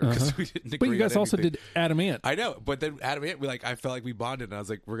failure because we didn't agree. But you guys on also anything. did Adam Ant. I know, but then Adam Ant, I felt like we bonded, and I was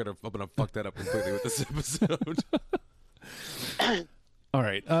like, I'm gonna fuck that up completely with this episode. All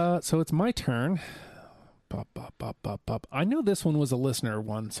right. So it's my turn. Bop, bop, bop, bop, bop. I know this one was a listener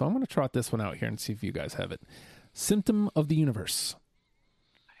one, so I'm going to trot this one out here and see if you guys have it. Symptom of the Universe.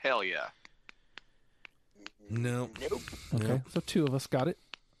 Hell yeah. No. Nope. Okay. So 2 of us got it.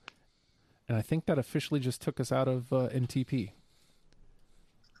 And I think that officially just took us out of NTP.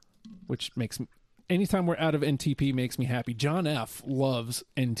 Which makes me... Anytime we're out of NTP makes me happy. John F. loves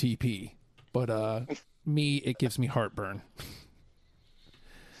NTP. But me, it gives me heartburn.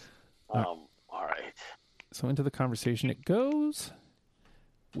 All right. So into the conversation it goes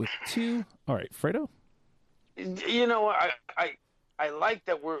with 2. All right, Fredo? You know, I like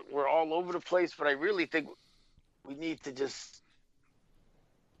that we're all over the place, but I really think we need to just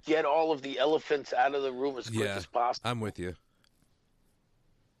get all of the elephants out of the room as quick as possible. I'm with you.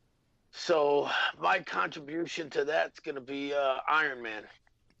 So my contribution to that's going to be Iron Man.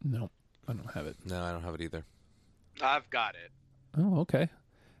 No, I don't have it. No, I don't have it either. I've got it. Oh, okay.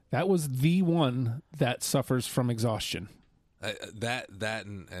 That was the one that suffers from exhaustion. That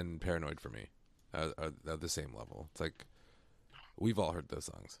and Paranoid for me are the same level. It's like we've all heard those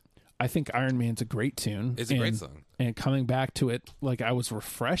songs. I think Iron Man's a great tune. It's a great song. And coming back to it, like I was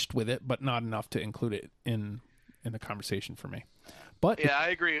refreshed with it, but not enough to include it in the conversation for me. But Yeah, I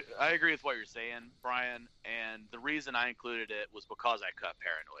agree. I agree with what you're saying, Brian. And the reason I included it was because I cut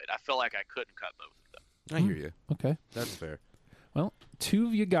Paranoid. I felt like I couldn't cut both of them. I hear you. Okay. That's fair. Well, 2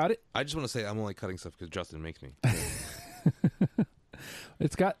 of you got it. I just want to say I'm only cutting stuff because Justin makes me.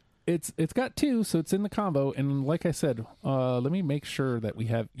 It's got 2, so it's in the combo. And like I said, let me make sure that we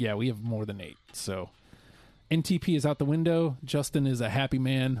have more than 8. So NTP is out the window. Justin is a happy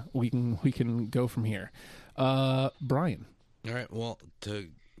man. We can go from here. Brian. All right. Well, to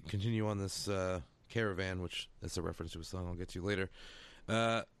continue on this caravan, which is a reference to a song I'll get to later.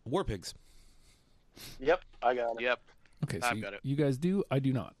 War Pigs. Yep, I got it. Yep. Okay, so I've got it. you guys do. I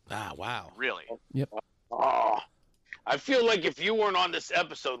do not. Ah, wow. Really? Yep. Oh, I feel like if you weren't on this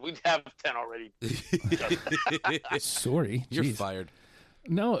episode, we'd have 10 already. Sorry. You're Jeez. fired.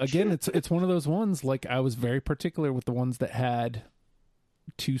 No, again, it's one of those ones, like I was very particular with the ones that had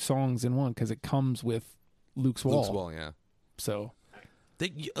two songs in one because it comes with Luke's Wall. Luke's Wall, yeah. So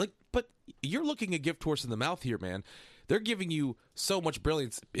But you're looking a gift horse in the mouth here, man. They're giving you so much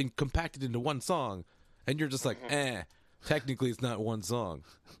brilliance compacted into one song, and you're just like, technically it's not one song.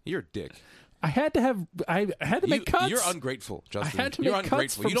 You're a dick. I had to make cuts. You're ungrateful, Justin. I had to you're make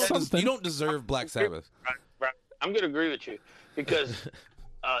cuts ungrateful. from something. You don't deserve Black Sabbath. Right. I'm going to agree with you because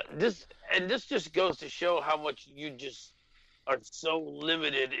this just goes to show how much you just are so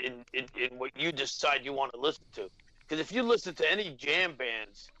limited in what you decide you want to listen to. Because if you listen to any jam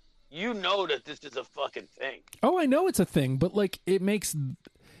bands, you know that this is a fucking thing. Oh, I know it's a thing, but like it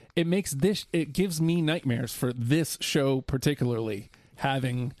gives me nightmares for this show particularly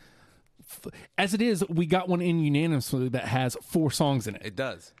having. As it is, we got one in unanimously that has 4 songs in it. It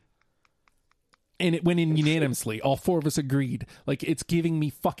does. And it went in unanimously. All 4 of us agreed. Like, it's giving me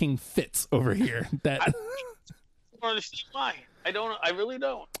fucking fits over here. That I don't understand why. I really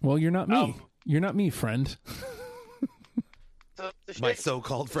don't. Well, you're not me. You're not me, friend. My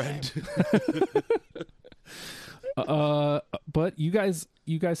so-called friend. But you guys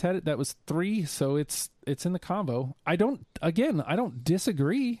had it. That was 3, so it's in the combo. I don't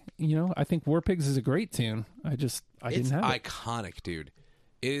disagree. You know, I think War Pigs is a great tune. I didn't have it. It's iconic, dude.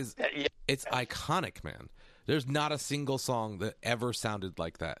 It's iconic, man. There's not a single song that ever sounded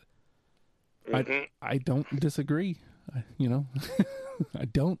like that. I don't disagree. I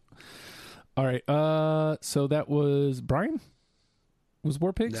don't. All right. So that was Brian. Was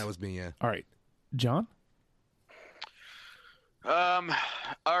War Pigs? That was me. Yeah. All right, John. All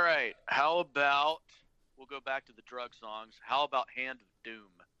right. How about we'll go back to the drug songs? How about Hand of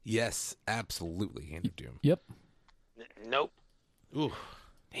Doom? Yes, absolutely. Hand of Doom. Yep. Nope. Ooh.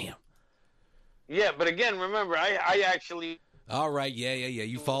 Damn. Yeah, but again, remember, I actually. All right. Yeah.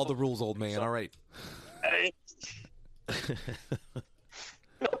 You follow the rules, old man. All right. You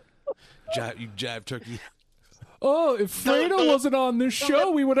jive turkey. Oh, if Fredo wasn't on this show,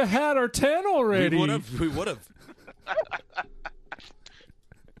 we would have had our 10 already. We would have.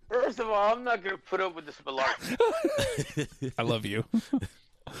 First of all, I'm not going to put up with this malarkey. I love you.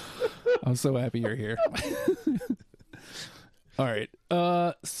 I'm so happy you're here. All right.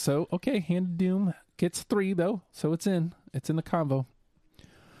 So, okay, Hand of Doom gets 3, though, so it's in. It's in the combo.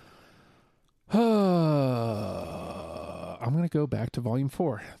 I'm going to go back to Volume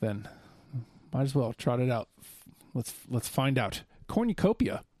 4, then. Might as well trot it out. Let's find out.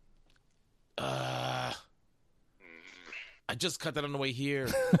 Cornucopia. I just cut that on the way here.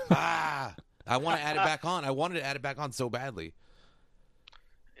 I want to add it back on. I wanted to add it back on so badly.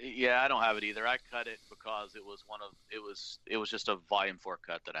 Yeah, I don't have it either. I cut it because it was it was just a Volume 4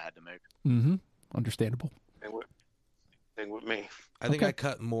 cut that I had to make. Mm-hmm. Understandable. Thing with me. I think I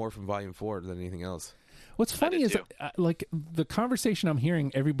cut more from Volume 4 than anything else. What's funny is, too. like, the conversation I'm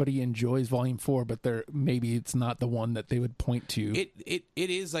hearing, everybody enjoys Volume 4, but maybe it's not the one that they would point to. It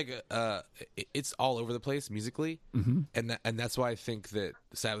is like it's all over the place musically, and that's why I think that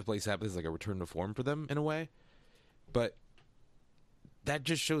Sabbath Bloody Sabbath is like a return to form for them in a way. But that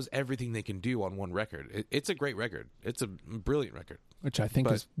just shows everything they can do on one record. It's a great record. It's a brilliant record. Which I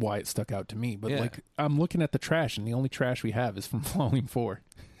think is why it stuck out to me. But Yeah. like, I'm looking at the trash, and the only trash we have is from Volume 4.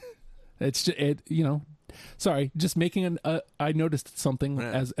 It's just, sorry, just making I noticed something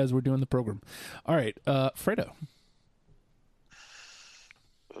as we're doing the program. All right, Fredo.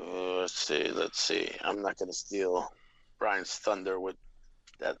 Let's see. I'm not going to steal Brian's thunder with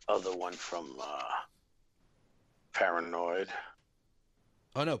that other one from Paranoid.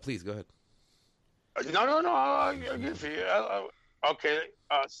 Oh no, please go ahead. No. I'll give it for you. Okay,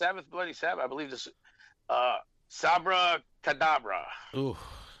 Sabbath, Bloody Sabbath. I believe this. Sabra Cadabra. Ooh,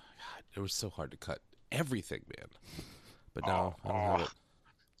 God, it was so hard to cut everything, man. But no, I don't have it.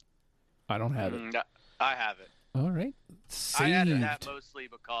 I don't have it. I have it. All right. I added Saved. that mostly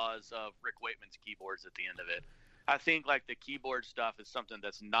because of Rick Wakeman's keyboards at the end of it. I think like the keyboard stuff is something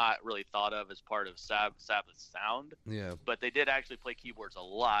that's not really thought of as part of Sabbath's sound. Yeah. But they did actually play keyboards a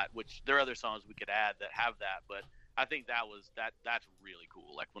lot, which there are other songs we could add that have that. But I think that's really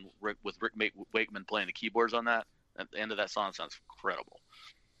cool. Like when Rick Wakeman playing the keyboards on that, at the end of that song sounds incredible.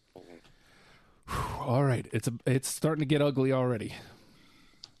 All right. It's starting to get ugly already.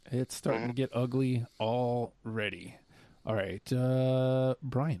 It's starting to get ugly already. All right.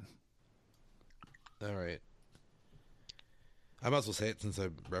 Brian. All right. I might as well say it since I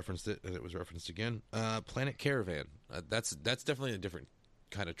referenced it and it was referenced again. Planet Caravan. That's definitely a different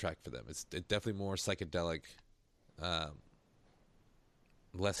kind of track for them. It's definitely more psychedelic,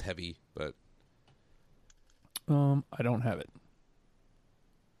 less heavy, but I don't have it.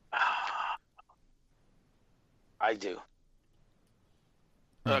 I do.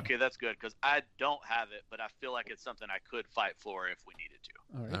 Okay, that's good because I don't have it, but I feel like it's something I could fight for if we needed to.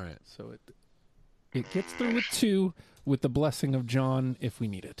 All right. All right. So it gets through with 2 with the blessing of John if we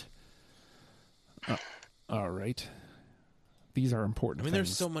need it. All right. These are important. I mean, things.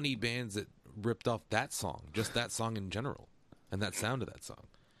 there's so many bands that ripped off that song, just that song in general, and that sound of that song.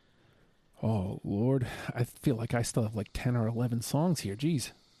 Oh Lord, I feel like I still have like 10 or 11 songs here.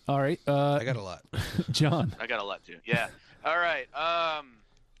 Jeez. All right, I got a lot. John. I got a lot too. Yeah. All right.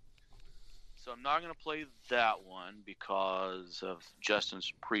 So I'm not going to play that one because of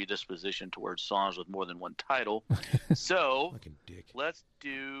Justin's predisposition towards songs with more than one title. So Fucking dick. let's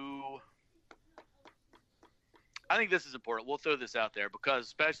do. I think this is important. We'll throw this out there because,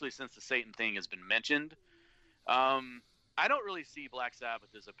 especially since the Satan thing has been mentioned, I don't really see Black Sabbath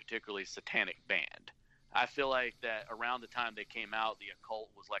as a particularly satanic band. I feel like that around the time they came out, the occult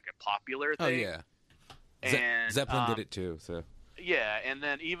was like a popular Oh thing. yeah. And Zeppelin did it too. So yeah, and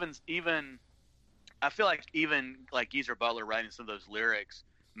then even I feel like even like Geezer Butler writing some of those lyrics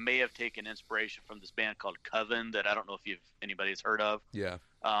may have taken inspiration from this band called Coven that I don't know if anybody's heard of. yeah.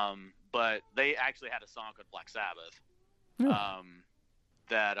 But they actually had a song called Black Sabbath. Yeah.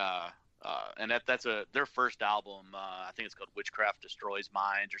 That's their first album. I think it's called Witchcraft Destroys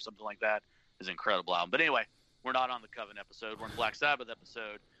Minds or something like that. It's an incredible album. But anyway, we're not on the Coven episode. We're on the Black Sabbath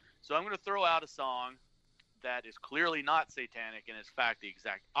episode. So I'm going to throw out a song that is clearly not satanic and is in fact the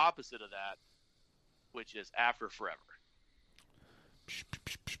exact opposite of that, which is After Forever.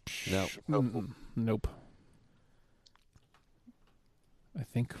 No. Nope. I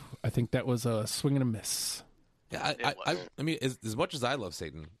think that was a swing and a miss. Yeah, I mean, as much as I love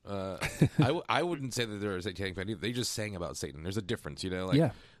Satan, I wouldn't say that they're a satanic band either. They just sang about Satan. There's a difference, you know. Like,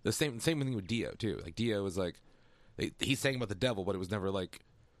 Yeah. The same thing with Dio too. Like Dio was like, he sang about the devil, but it was never like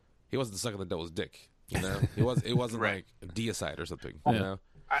he wasn't sucking the devil's dick. You know, it wasn't Right. like deicide or something. Yeah. You know.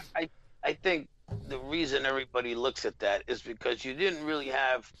 I think the reason everybody looks at that is because you didn't really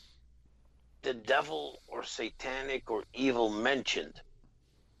have the devil or satanic or evil mentioned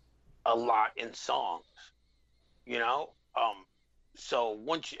a lot in songs, you know. So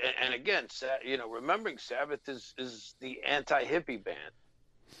once and again, remembering Sabbath is the anti-hippie band.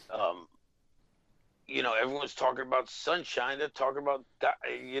 Everyone's talking about sunshine. They're talking about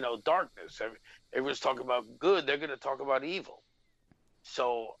darkness. Everyone's talking about good. They're going to talk about evil.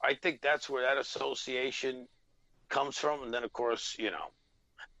 So I think that's where that association comes from. And then, of course,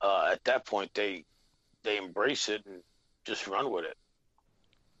 at that point they embrace it and just run with it.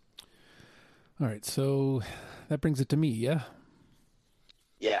 All right, so that brings it to me, yeah?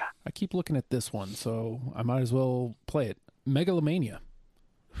 Yeah. I keep looking at this one, so I might as well play it. Megalomania.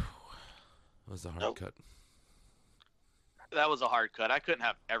 That was a hard Nope. cut. That was a hard cut. I couldn't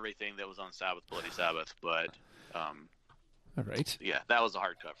have everything that was on Sabbath, Bloody Sabbath, but All right. yeah, that was a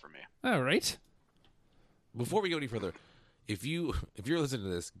hard cut for me. All right. Before we go any further, if you're listening to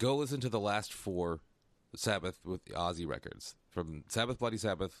this, go listen to the last 4 Sabbath with the Ozzy records from Sabbath, Bloody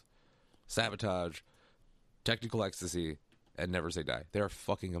Sabbath, Sabotage, Technical Ecstasy, and Never Say Die. They're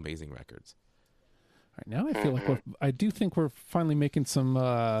fucking amazing records. All right, now I feel like I do think we're finally making some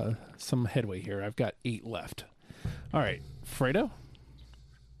headway here. I've got 8 left. All right, Fredo?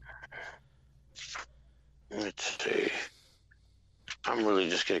 Let's see. I'm really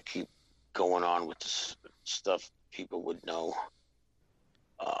just going to keep going on with this stuff people would know.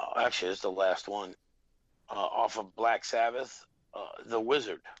 Actually, it's the last one. Off of Black Sabbath, The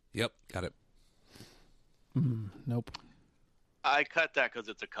Wizard. Yep, got it. Nope. I cut that because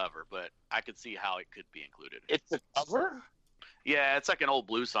it's a cover, but I could see how it could be included. It's a cover? Yeah, it's like an old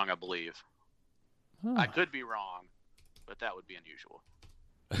blues song, I believe. Oh. I could be wrong, but that would be unusual.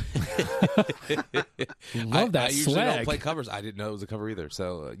 Love that I usually don't swag. play covers. I didn't know it was a cover either.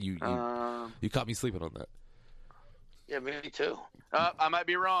 So you caught me sleeping on that. Yeah, me too. I might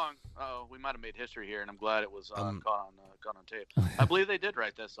be wrong. Oh, we might have made history here, and I'm glad it was caught on tape. I believe they did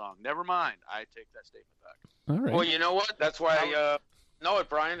write that song. Never mind. I take that statement back. All right. Well, you know what? That's why I know it,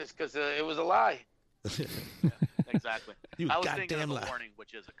 Brian. It's because it was a lie. Exactly. You I was thinking of goddamn The lie. Warning,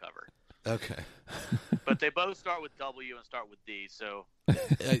 which is a cover. Okay. But they both start with W and start with D, so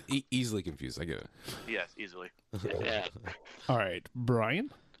Easily confused. I get it. yes, easily. Yeah. All right,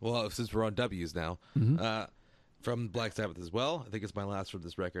 Brian? Well, since we're on W's now, Mm-hmm. from Black Sabbath as well, I think it's my last from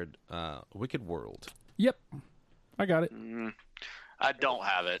this record, Wicked World. Yep. I got it. I don't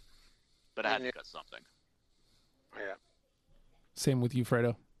have it, but I had to cut something. Yeah. Same with you,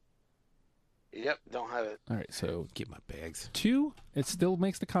 Fredo. Yep. Don't have it. All right, so Get my bags. 2. It still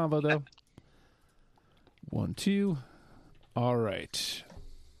makes the combo, though. 1, 2. All right.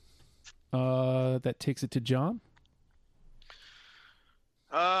 That takes it to John.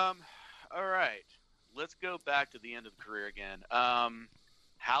 back to the end of the career again.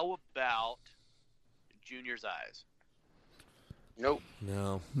 How about Junior's Eyes? Nope.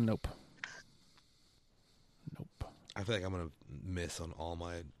 No. Nope. I feel like I'm going to miss on all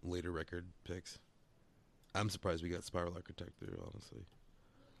my later record picks. I'm surprised we got Spiral Architect there, honestly.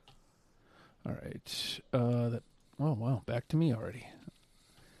 All right. Oh, wow. Back to me already.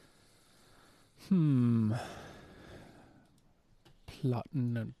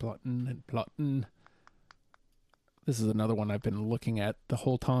 Plotting. This is another one I've been looking at the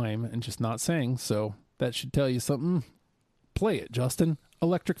whole time and just not saying, so that should tell you something. Play it, Justin.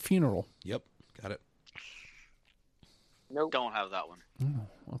 Electric Funeral. Yep, got it. Nope. Don't have that one.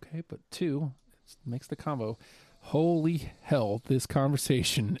 Oh, okay, but 2 makes the combo. Holy hell, this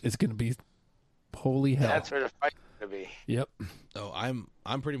conversation is going to be holy hell. That's where the fight's going to be. Yep. Oh,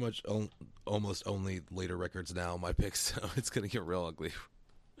 I'm pretty much almost only later records now. My picks, so it's gonna get real ugly.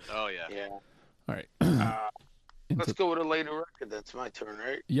 Oh yeah. Yeah. All right. Let's go with a later record. That's my turn,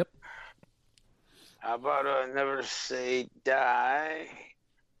 right? Yep. How about Never Say Die?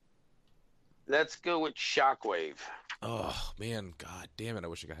 Let's go with Shockwave. Oh man, god damn it! I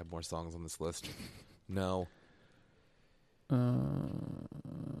wish I could have more songs on this list. No. No.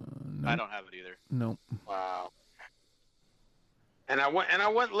 I don't have it either. No. Wow. And I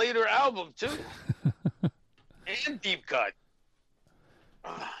went later album too. And deep cut.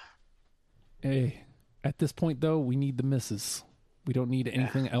 Hey, at this point though, we need the misses. We don't need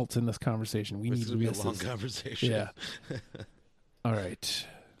anything else in this conversation. We This need is the gonna be a misses. long conversation. Yeah. All right.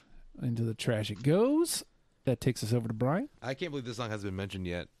 Into the trash it goes. That takes us over to Brian. I can't believe this song hasn't been mentioned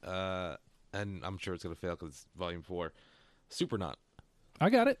yet, and I'm sure it's gonna fail because it's Volume 4. Supernaut. I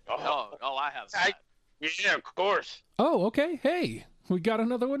got it. Oh, I have that. Yeah, of course. Oh, okay. Hey, we got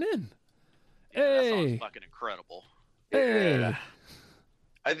another one in. Yeah, that Hey. song's fucking incredible. Hey. Yeah.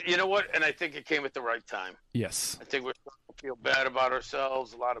 You know what? And I think it came at the right time. Yes. I think we're starting to feel bad about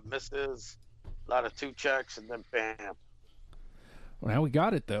ourselves. A lot of misses, a lot of 2 checks, and then bam. Well, now we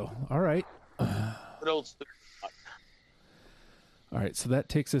got it though. All right. Good old stuff. All right. So that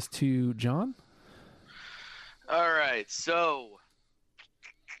takes us to John. All right, so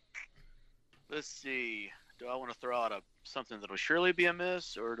let's see. Do I want to throw out something that will surely be a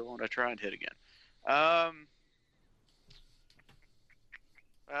miss, or do I want to try and hit again?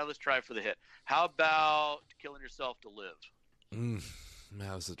 Let's try for the hit. How about Killing Yourself to Live? Man,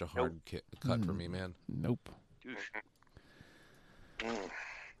 that was such a hard cut for me, man. Nope. Douche.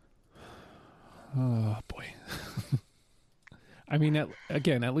 Oh boy. I mean, at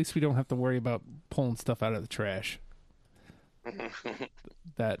least we don't have to worry about pulling stuff out of the trash.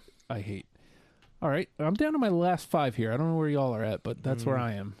 That I hate. All right, I'm down to my last 5 here. I don't know where y'all are at, but that's where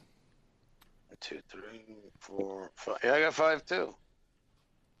I am. 2, 3, 4, 5. Yeah, I got 5 too.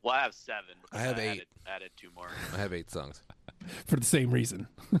 Well, I have 7. Because I have 8. Added 2 more. I have 8 songs. For the same reason.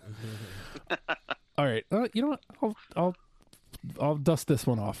 All right, you know what? I'll dust this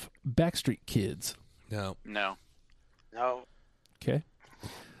one off. Backstreet Kids. No. No. No. Okay.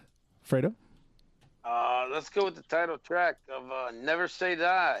 Fredo. Let's go with the title track of Never Say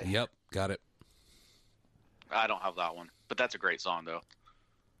Die. Yep, got it. I don't have that one, but that's a great song, though.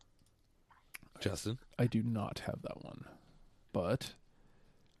 Justin. I do not have that one, but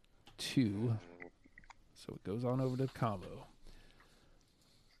 2. So it goes on over to combo.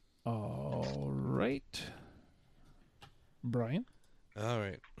 All right. Brian. All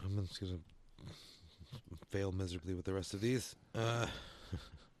right, I'm just gonna fail miserably with the rest of these.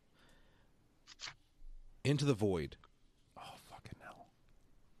 Into the Void. Oh, fucking hell.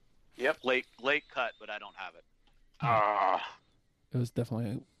 Yep. Late cut, but I don't have it. It was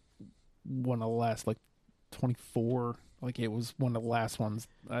definitely one of the last, 24. It was one of the last ones.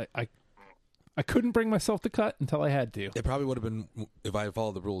 I couldn't bring myself to cut until I had to. It probably would have been, if I had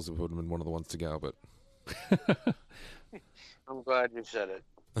followed the rules, it would have been one of the ones to go, but... I'm glad you said it.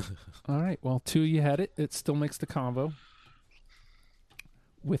 All right. Well, 2 you had it. It still makes the combo.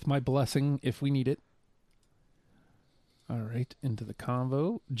 With my blessing, if we need it. All right. Into the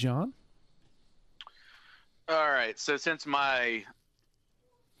combo. John? All right. So since my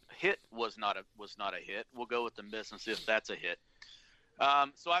hit was not a hit, we'll go with the miss and see if that's a hit.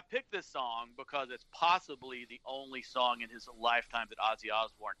 So I picked this song because it's possibly the only song in his lifetime that Ozzy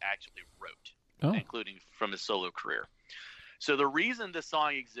Osbourne actually wrote, including from his solo career. So the reason this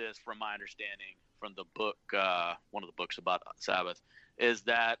song exists, from my understanding, from the book, one of the books about Sabbath, is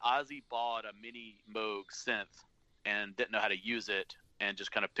that Ozzy bought a mini Moog synth and didn't know how to use it and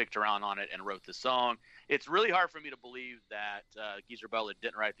just kind of picked around on it and wrote the song. It's really hard for me to believe that Geezer Butler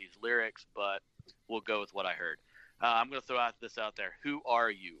didn't write these lyrics, but we'll go with what I heard. I'm going to throw this out there. Who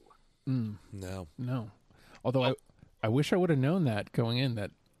are you? No. Although I wish I would have known that going in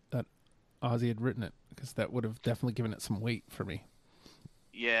that Ozzy had written it, because that would have definitely given it some weight for me.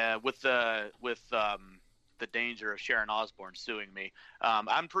 Yeah, with the danger of Sharon Osbourne suing me,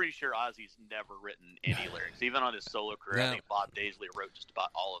 I'm pretty sure Ozzy's never written any lyrics, even on his solo career. Yeah. I think Bob Daisley wrote just about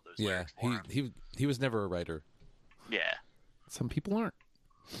all of those Yeah, lyrics for him. he was never a writer, Yeah, Some people aren't.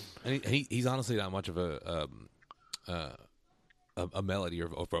 and he's honestly not much of a melody or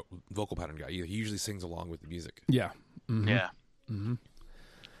vocal pattern guy. He usually sings along with the music. Yeah. Mhm. yeah.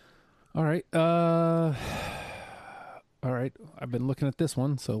 All right. All right. I've been looking at this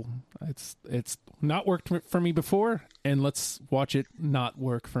one, so it's not worked for me before, and let's watch it not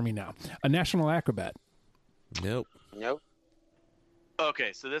work for me now. A national acrobat. Nope. Nope.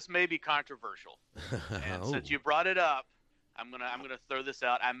 Okay, so this may be controversial, and since you brought it up, I'm gonna throw this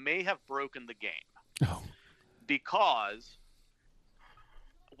out. I may have broken the game Oh. because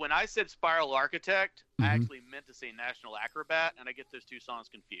when I said Spiral Architect, I actually meant to say National Acrobat, and I get those two songs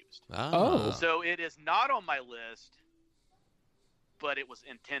confused. Oh. So it is not on my list, but it was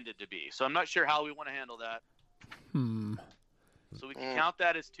intended to be. So I'm not sure how we want to handle that. So we can count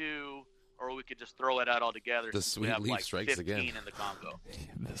that as 2, or we could just throw it out altogether. The since we sweet have leaf like strikes 15 again. in the combo.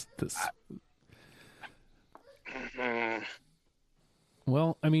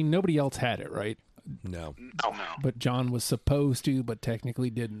 Well, I mean, nobody else had it, right? No. No. But John was supposed to, but technically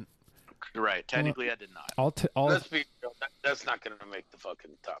didn't. Right. Technically, I did not. I'll Let's be real. That's not going to make the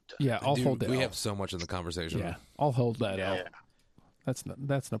fucking top 10. yeah, I'll Dude, hold that. we have so much in the conversation. Yeah, I'll hold that Yeah. L.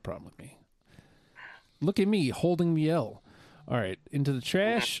 That's no problem with me. Look at me holding the L. All right, into the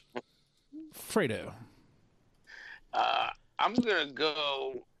trash. Fredo. I'm going to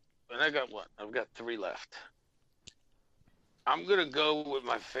go, and I got what? I've got 3 left. I'm going to go with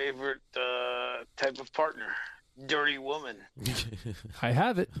my favorite type of partner, Dirty Woman. I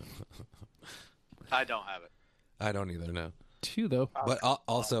have it. I don't have it. I don't either. No. 2 though. But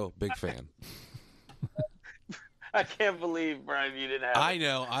also big fan. I can't believe, Brian, you didn't have I it.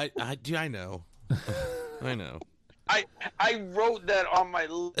 know. I know. I know. I wrote that on my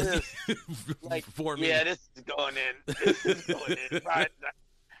list. Like, For me. yeah, this is going in. This is going in. Brian,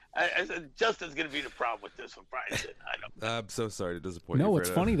 I said Justin's going to be the problem with this one. Brian said, I know. I'm so sorry to disappoint you. No, what's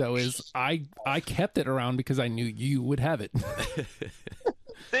Fredo. funny though is I kept it around because I knew you would have it.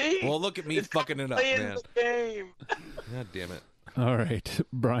 See? Well, look at me It's fucking it up, playing man. the game. God damn it. All right,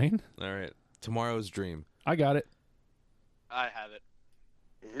 Brian, All right. Tomorrow's Dream. I got it. I have it.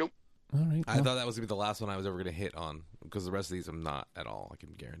 Nope. All right, I well, thought that was going to be the last one I was ever going to hit on because the rest of these I'm not at all. I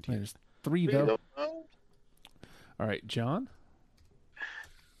can guarantee. there's 3 though. All right, John.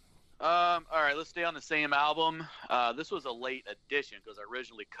 All right, let's stay on the same album. This was a late addition because I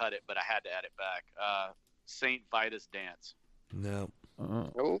originally cut it, but I had to add it back. Saint Vitus Dance. No.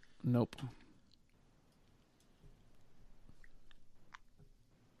 Nope. Nope.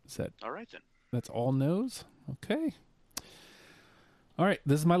 Is that All right, then. that's all no's? Okay. All right,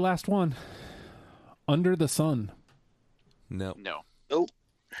 this is my last one. Under the Sun. No. No. Nope.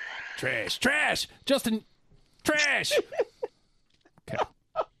 Trash. Justin, trash. Okay.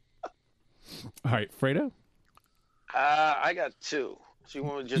 All right, Fredo, I got 2. So you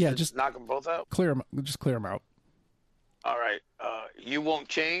want me to just knock them both out? clear them. Just clear them out. All right. You Won't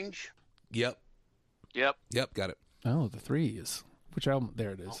Change. Yep. Yep. Got it. Oh, the 3 is which album?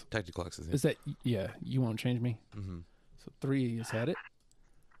 There it is. Tacticlox is Is that You Won't Change Me? Mm-hmm. So 3 is that it?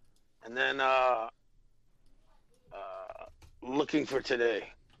 And then Looking for Today.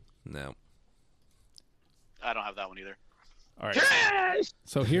 No. I don't have that one either. All right. Trash!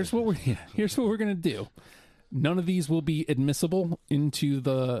 So here's what we're gonna do. None of these will be admissible into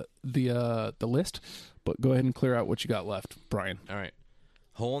the list, but go ahead and clear out what you got left, Brian. All right.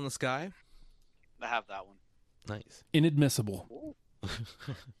 Hole in the Sky. I have that one. Nice. Inadmissible.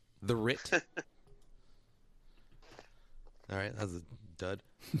 The Writ. All right, that's a dud.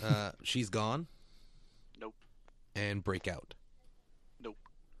 She's Gone. Nope. And Breakout. Nope.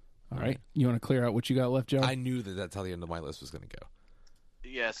 All right. You want to clear out what you got left, Joe? I knew that's how the end of my list was going to go.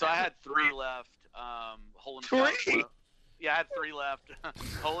 Yeah, so I had 3 left. Hole in the Sky. was 3? one of- Yeah, I had 3 left.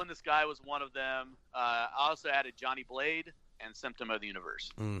 Hole in the Sky was one of them. I also added Johnny Blade and Symptom of the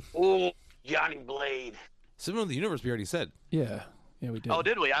Universe. Ooh, Johnny Blade. Symptom of the Universe, we already said. Yeah, we did. Oh,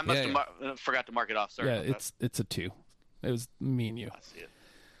 did we? I must Yeah, have forgot to mark it off. Sorry. yeah, about that. it's a 2. It was me and you. I see it.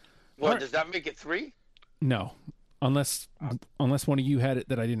 What, All right. does that make it 3? No, unless one of you had it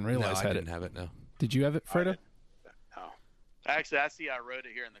that I didn't No, realize I had didn't it. have it, no. Did you have it, Fredo? No. Actually, I see I wrote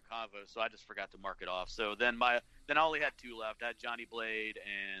it here in the convo, so I just forgot to mark it off. So then I only had 2 left. I had Johnny Blade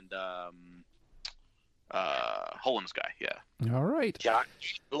and Hole in the Sky. Yeah. All right. Johnny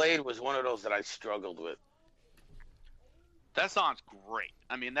Blade was one of those that I struggled with. That song's great.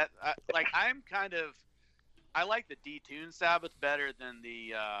 I mean, I like the detuned Sabbath better than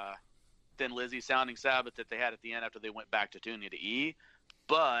the than Lizzie sounding Sabbath that they had at the end after they went back to tuning to E.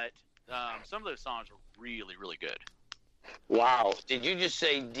 But some of those songs are really, really good. Wow. Did you just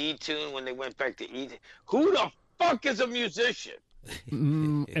say detune when they went back to E? Who the fuck is a musician?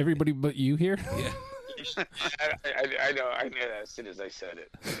 Everybody but you here. Yeah. I know that as soon as I said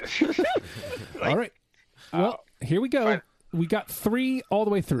it. All right. Well, here we go. Fine. We got 3 all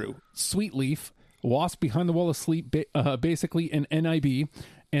the way through. Sweet Leaf, Wasp Behind the Wall of Sleep, basically an NIB,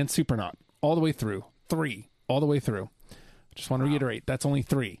 and Supernaut. All the way through. 3 all the way through. Just want to reiterate, that's only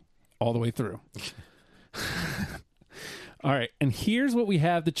 3 all the way through. All right, and here's what we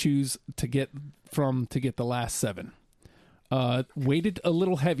have to choose to get the last 7. Weighted a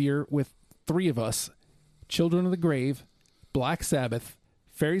little heavier with 3 of us: Children of the Grave, Black Sabbath,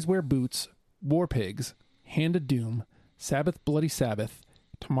 Fairies Wear Boots, War Pigs, Hand of Doom, Sabbath Bloody Sabbath,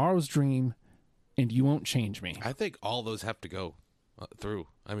 Tomorrow's Dream, and You Won't Change Me. I think all those have to go through.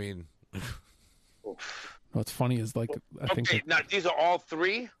 I mean, What's funny is, like, I think Okay, now these are all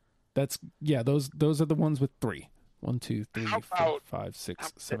 3? that's those are the ones with 3. 1, 2, 3, How 4, about- 5,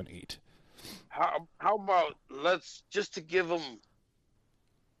 6, 7, 8. How about let's just to give them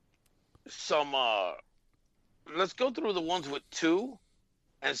some let's go through the ones with 2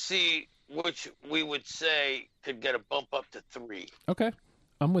 and see which we would say could get a bump up to 3. Okay,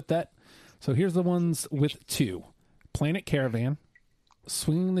 I'm with that. So here's the ones with 2: Planet Caravan,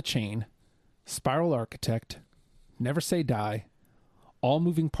 Swinging the Chain, Spiral Architect, Never Say Die, All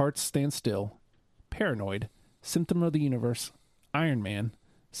Moving Parts Stand Still, Paranoid, Symptom of the Universe, Iron Man,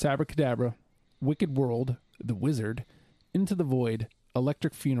 Sabracadabra, Wicked World, The Wizard, Into the Void,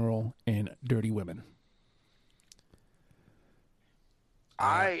 Electric Funeral, and Dirty Women.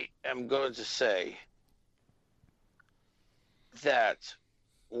 I am going to say that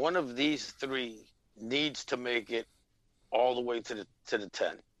one of these 3 needs to make it all the way to the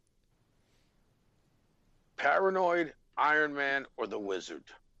 10. Paranoid, Iron Man, or The Wizard.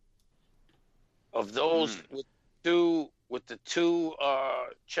 Of those with the 2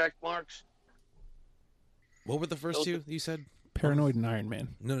 check marks, what were the first 2 you said? Paranoid and Iron Man.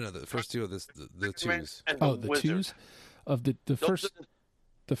 No, the first 2 of this, the twos. and Oh, the Wizard. 2s of the Those first. are the-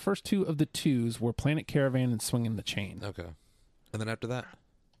 The first 2 of the 2s were Planet Caravan and Swinging the Chain. Okay, and then after that,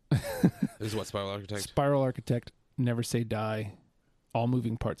 it was what, Spiral Architect? Spiral Architect, Never Say Die, All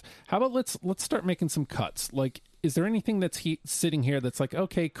Moving Parts. How about let's start making some cuts? Like, is there anything that's sitting here that's like,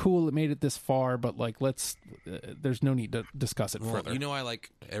 okay, cool, it made it this far, but like, there's no need to discuss it Well, further. you know, I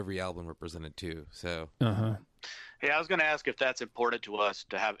like every album represented too. So Hey, I was going to ask if that's important to us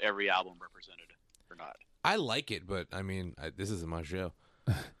to have every album represented or not. I like it, but I mean, this isn't my show.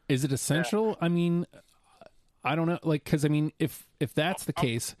 Is it essential? I mean, I don't know. Like, because I mean, if that's the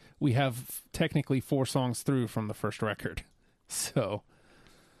case, we have technically 4 songs through from the first record, so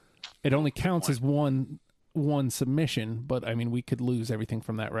it only counts as one submission. But I mean, we could lose everything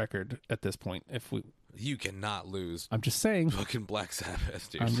from that record at this point if we. You cannot lose I'm just saying. fucking Black Sabbath,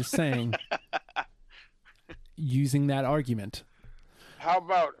 dude. I'm just saying. Using that argument. How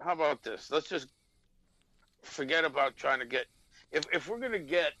about this? Let's just forget about trying to get. If we're gonna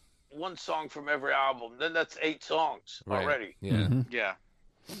get 1 song from every album, then that's 8 songs Right. already. Yeah. Mhm. Yeah.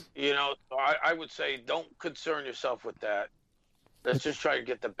 You know, so I would say don't concern yourself with that. Let's just try to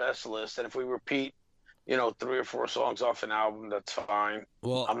get the best list, and if we repeat, 3 or 4 songs off an album, that's fine.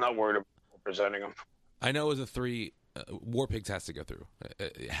 Well, I'm not worried about presenting them. I know it was a 3. War Pigs has to go through.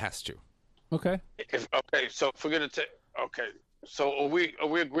 It has to. Okay. So if we're gonna take, so are we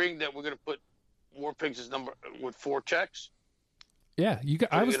agreeing that we're gonna put War Pigs' number with 4 checks? Yeah, you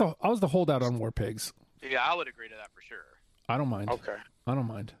got. I was the holdout on War Pigs. Yeah, I would agree to that for sure. I don't mind. Okay. I don't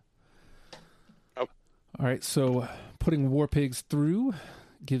mind. Okay. All right, so putting War Pigs through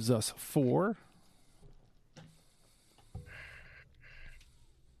gives us 4.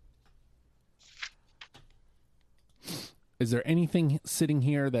 Is there anything sitting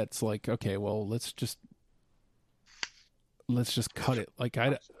here that's like, okay, well, let's just cut it? Like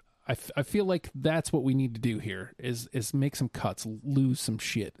I feel like that's what we need to do here is make some cuts, lose some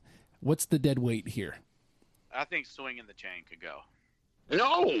shit. What's the dead weight here? I think Swinging the Chain could go.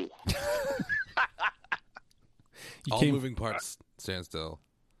 No. You All came- moving parts stand still.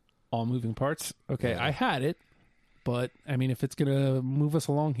 All moving parts. Okay, Yeah. I had it, but I mean, if it's gonna move us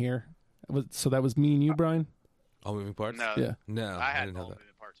along here, so that was me and you, Brian. All moving parts. No, Yeah. No, I had didn't all have that.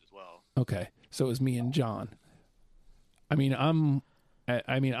 moving parts as well. Okay, so it was me and John. I mean, I'm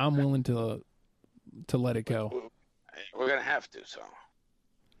willing to let it go. We're gonna have to. So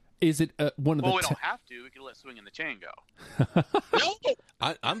is it one of Well, the? we don't have to. We can let Swing in the Chain go.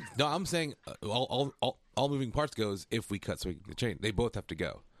 No, I'm saying all moving parts goes if we cut Swing the Chain. They both have to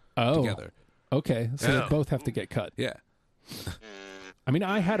go Oh, together. okay. So Yeah. they both have to get cut. Yeah. I mean,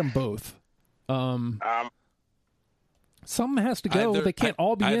 I had them both. Something has to go. They can't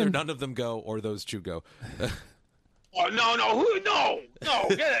all be either in. none of them go or those two go. oh, no, no,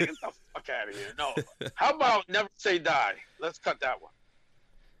 get the fuck out of here. No. How about Never Say Die? Let's cut that one.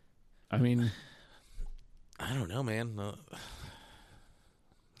 I mean, I don't know, man.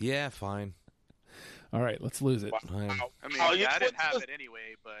 Yeah, fine. all right, let's lose it. Fine. I mean, Oh, you I didn't know have what- it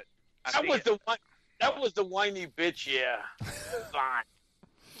anyway, but I That think was it- the one. That was the whiny bitch. Yeah. Fine.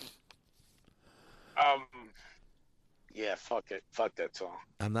 Yeah. Fuck it. Fuck that song.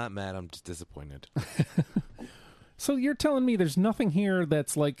 I'm not mad. I'm just disappointed. So you're telling me there's nothing here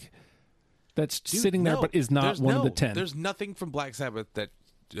that's like that's Dude, sitting there, no, but is not there's one of the no- 10. There's nothing from Black Sabbath that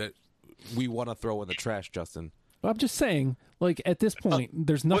we want to throw in the trash, Justin. I'm just saying, like at this point,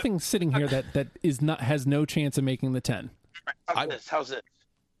 there's nothing sitting here that is not has no chance of making the 10. How's this?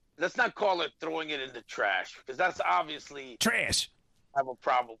 Let's not call it throwing it in the trash because that's obviously Trash. I have a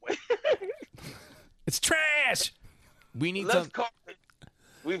problem with. It's trash. We need Let's some. call it.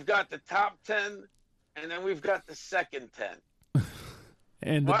 We've got the top 10, and then we've got the second 10.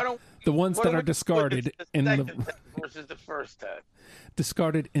 And Why don't the ones why that don't are we put discarded the in second the 10 versus the first 10?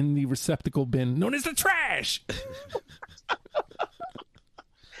 discarded in the receptacle bin known as the trash.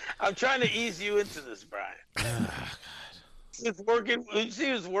 I'm trying to ease you into this, Brian. It's working. You see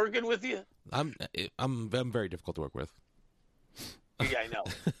who's working with you? I'm very difficult to work with. Yeah, I know.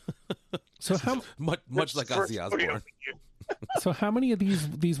 So how Much like First Ozzy audio Osbourne. so how many of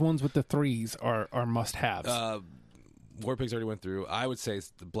these ones with the 3s are must haves? War Pigs already went through. I would say it's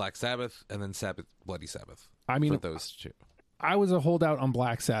the Black Sabbath and then Sabbath, Bloody Sabbath. I mean, for those two, I was a holdout on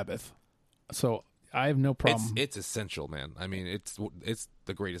Black Sabbath, so I have no problem. it's essential, man. I mean, it's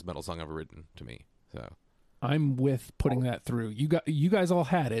the greatest metal song ever written to me. So I'm with putting that through. You guys all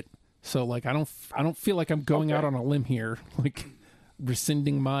had it, so like I don't feel like I'm going out on a limb here, like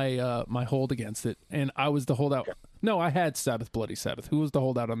rescinding my my hold against it. And I was the holdout. No, I had Sabbath, Bloody Sabbath. Who was the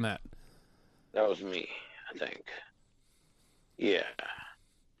holdout on that? That was me, I think. Yeah.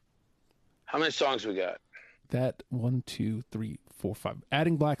 How many songs we got? That 1, 2, 3, 4, 5.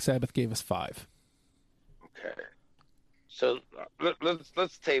 Adding Black Sabbath gave us 5. Okay. So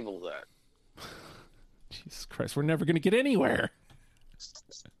let's table that. Jesus Christ, we're never going to get anywhere.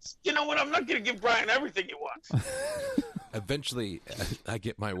 You know what? I'm not going to give Brian everything he wants. eventually, I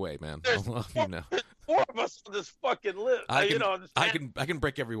get my way, man. There's I'll let you know. 4 of us on this fucking list. I can, you know, I can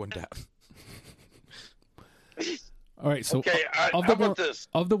break everyone down. All right, so Okay, of how the about this?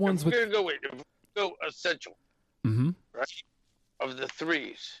 of the ones If with we're gonna go with if we go essential, Mhm. right? Of the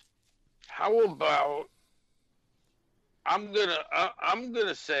 3s, how about I'm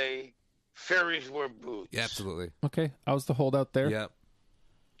gonna say fairies wear boots. Yeah, absolutely. Okay, I was the holdout there. Yeah.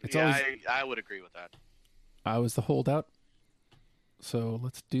 It's yeah, always I would agree with that. I was the holdout. So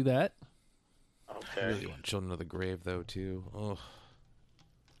let's do that. I Okay. really want Children of the Grave though too. Oh,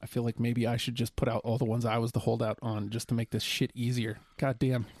 I feel like maybe I should just put out all the ones I was the holdout on just to make this shit easier. God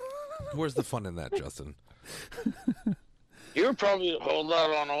damn. where's the fun in that, Justin? You're probably hold out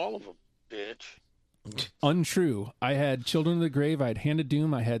on all of them, bitch. Untrue. I had Children of the Grave, I had Hand of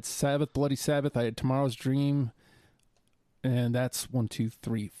Doom, I had Sabbath, Bloody Sabbath, I had Tomorrow's Dream, and that's 1, 2,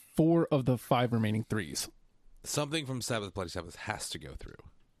 3, 4 of the 5 remaining 3s. Something from Sabbath, Bloody Sabbath has to go through.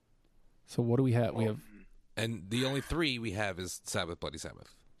 So what do we have? We have And the only 3 we have is Sabbath, Bloody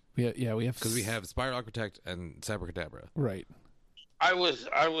Sabbath. we have Because we have Spiral Architect and Sabracadabra. right. I was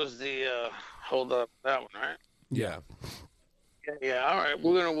the hold up that one, right? Yeah. Yeah. All right.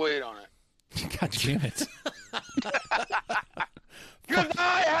 We're gonna wait on it. God damn it. Cause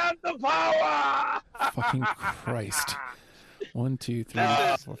I have the power. Fucking Christ. 1, 2, 3,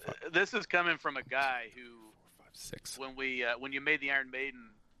 This 4, 5, This is coming from a guy who, 6. when you made the Iron Maiden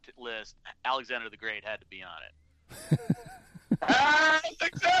list, Alexander the Great had to be on it.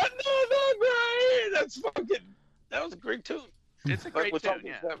 Alexander the Great. That was a great tune. It's a But great we're tune, talking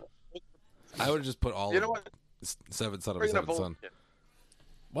yeah. seven. I would have just put all You of know what? Seven Son of a Bringing up Seven old Son. shit.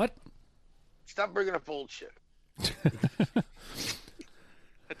 What? Stop bringing up old shit.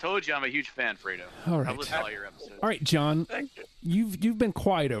 I told you I'm a huge fan, Fredo. All I've right. listened to all your episodes. All right, John, Thank you. you've been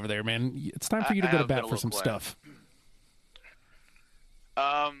quiet over there, man. It's time for you to I go to have been bat a for some little quiet. stuff.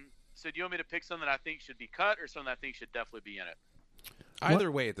 So do you want me to pick something I think should be cut or something I think should definitely be in it?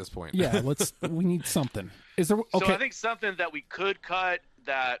 Either way at this point. Yeah, we need something. Is there okay? So I think something that we could cut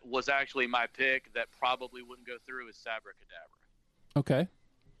that was actually my pick that probably wouldn't go through is Sabracadabra. Okay.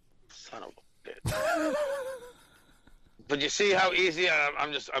 Son of a bitch. But you see how easy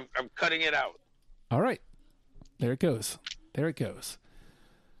I'm cutting it out. All right. There it goes. There it goes.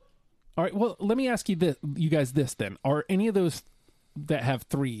 All right. Well, let me ask you guys this then. Are any of those that have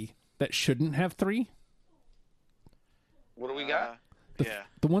 3 that shouldn't have 3? What do we got?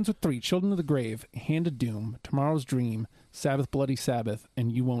 The ones with 3: Children of the Grave, Hand of Doom, Tomorrow's Dream, Sabbath, Bloody Sabbath,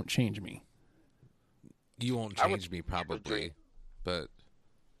 and You Won't Change Me. You won't change me, probably, but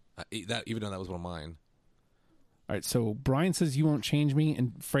that even though that was one of mine. All right. So Brian says You Won't Change Me,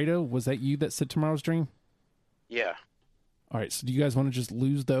 and Fredo, was that you that said Tomorrow's Dream? Yeah. All right. So do you guys want to just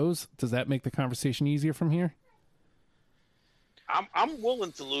lose those? Does that make the conversation easier from here? I'm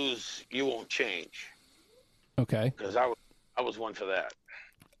willing to lose You Won't Change. Okay. Because I was one for that.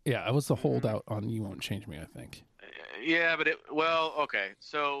 Yeah, I was the holdout on You Won't Change Me, I think. Yeah, but okay.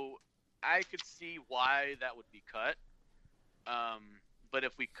 So I could see why that would be cut. But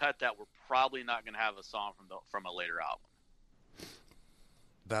if we cut that, we're probably not going to have a song from a later album.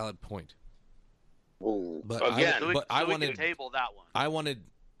 Valid point. Ooh. But again, I we wanted can table that one, I wanted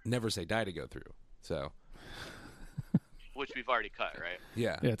Never Say Die to go through. So which we've already cut, right?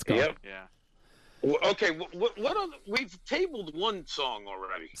 yeah, Yeah, it's gone. Yep. Yeah. Well, okay. What other, we've tabled one song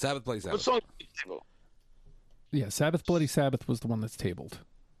already. Sabbath, Bloody Sabbath. What song did we table? Yeah, Sabbath, Bloody Sabbath was the one that's tabled.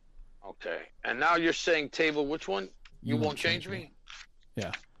 Okay. And now you're saying table which one? You Won't Change Me?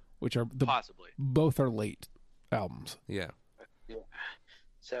 Yeah, which are Possibly. both are late albums. Yeah.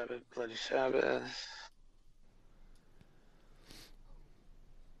 Sabbath, Bloody Sabbath.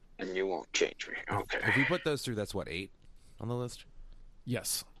 And You Won't Change Me. Okay. If we put those through, that's what, 8 on the list.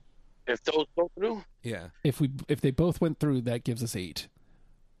 Yes. If those go through? Yeah. If they both went through, that gives us 8.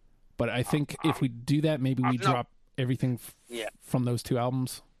 But I think if we do that, maybe we drop everything from those 2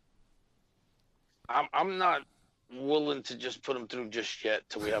 albums. I'm not willing to just put them through just yet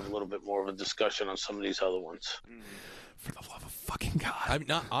till we have a little bit more of a discussion on some of these other ones. For the love of fucking God. I'm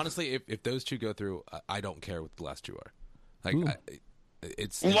not honestly. If those 2 go through, I don't care what the last 2 are. Like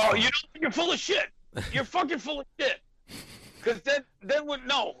it's Well, fine. you're full of shit. You're fucking full of shit. Because then would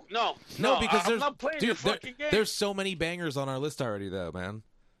no, because I'm not playing your fucking game. There's so many bangers on our list already, though, man.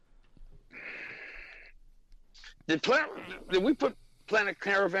 Did we put Planet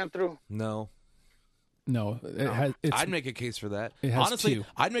Caravan through? No. No, I'd make a case for that. It has Honestly, 2.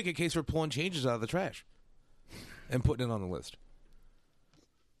 I'd make a case for pulling Changes out of the trash and putting it on the list.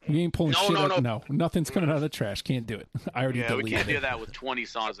 You ain't pulling No, shit no, out. no. No, nothing's coming out of the trash. Can't do it. I already Yeah, deleted we can't it. do that with 20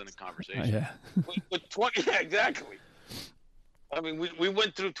 songs in a conversation. Yeah. With 20, yeah, exactly. I mean, we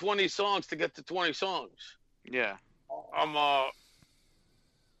went through 20 songs to get to 20 songs. Yeah.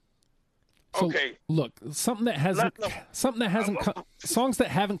 So, Okay. Look, something that hasn't songs that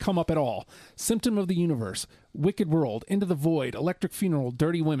haven't come up at all. Symptom of the Universe, Wicked World, Into the Void, Electric Funeral,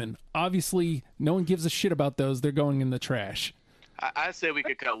 Dirty Women. Obviously, no one gives a shit about those. They're going in the trash. I say we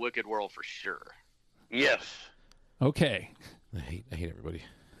could cut Wicked World for sure. Yes. Okay. I hate everybody.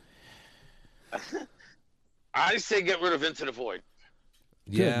 I say get rid of Into the Void.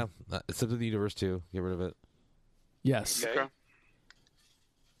 Yeah, Symptom of the Universe too. Get rid of it. Yes. Okay.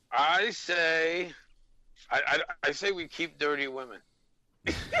 I say we keep Dirty Women.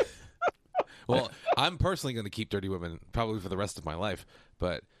 Well, I'm personally going to keep Dirty Women probably for the rest of my life,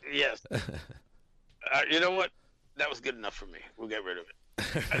 but Yes. You know what? That was good enough for me. We'll get rid of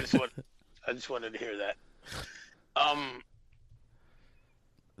it. I just wanted to hear that.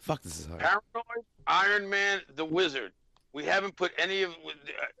 fuck, this is hard. Paranoid, Iron Man, The Wizard. We haven't put any of.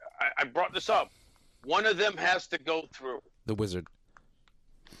 I brought this up. One of them has to go through. The Wizard.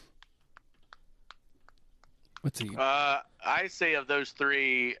 Let's see. I say of those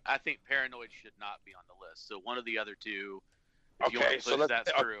 3, I think Paranoid should not be on the list. So one of the other 2, if you want to push that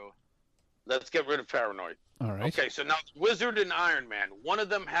through. Let's get rid of Paranoid. All right. Okay, so now Wizard and Iron Man. One of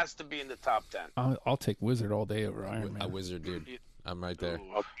them has to be in the top 10. I'll take Wizard all day over Iron Man. A Wizard, dude. I'm right there.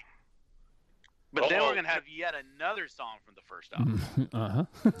 Ooh. But then we're going to have yet another song from the first album. Uh-huh.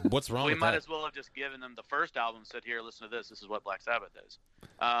 What's wrong We with might that? as well have just given them the first album, said, here, listen to this. This is what Black Sabbath is.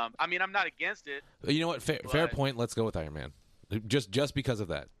 I mean, I'm not against it. You know what? Fair point. Let's go with Iron Man. Just because of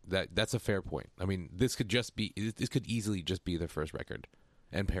that. That's a fair point. I mean, this could easily just be their first record,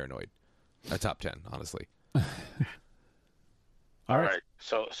 and Paranoid, a top 10, honestly. All right.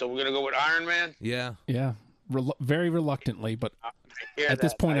 So we're gonna go with Iron Man. Yeah. Yeah. Very reluctantly, but at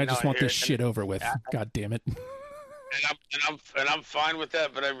this point, I just want this shit over with. God damn it. And I'm fine with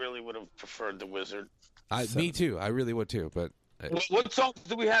that, but I really would have preferred The Wizard. Me too. I really would too. But What songs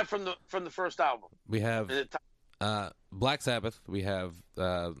do we have from the first album? we have Is it top? Black Sabbath. We have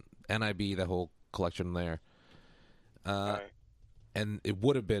NIB, the whole collection there. All right. and it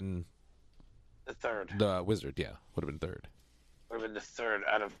would have been The third. the Wizard. Yeah, would have been third. Would have been the third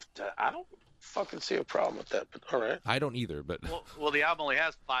out of. I don't fucking see a problem with that, but all right. I don't either, but Well, the album only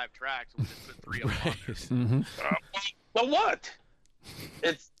has 5 tracks. We just put 3 of them on there. Mm-hmm. So what?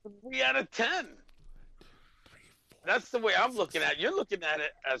 It's 3 out of 10. That's the way I'm looking at it. You're looking at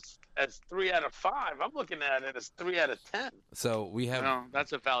it as 3 out of 5. I'm looking at it as 3 out of 10. so we have No,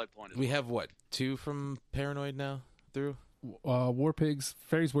 that's a valid point. we have what 2 from Paranoid now through. War Pigs,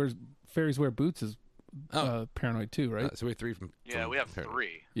 Fairies Wear Boots is Paranoid too, right? So we have 3 from. Yeah, from we have Paranoid.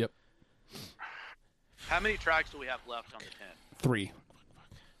 3. Yep, How many tracks do we have left on the 10? 3.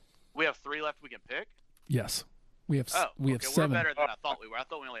 We have 3 left we can pick? Yes, we have. Oh, we have okay, 7. We're better than I thought we were. I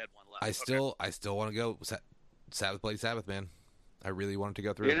thought we only had 1 left. I still want to go Sabbath, Bloody Sabbath, man. I really wanted to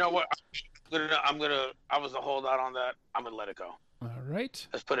go through. You know what? I was a holdout on that. I'm gonna let it go. All right,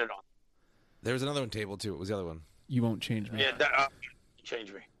 Let's put it on. There was another one table too. What was the other one? you won't change me. Yeah, that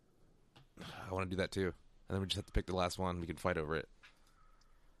change me. I want to do that too. And then we just have to pick the last one. We can fight over it.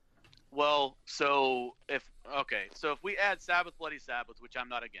 Well, so if we add Sabbath, Bloody Sabbath, which I'm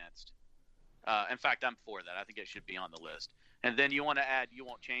not against. In fact, I'm for that. I think it should be on the list. And then you want to add "You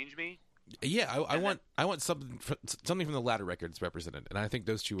Won't Change Me." Yeah, I want something from the latter records represented, and I think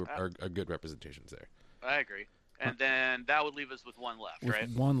those two are good representations there. I agree. And then that would leave us with 1 left, With right?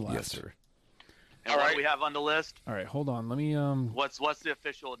 one left. Yes, sir. And All what right. do we have on the list? All right, hold on. Let me What's the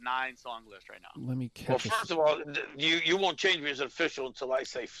official 9-song list right now? let me Well, catch. first of all, you won't change me as official until I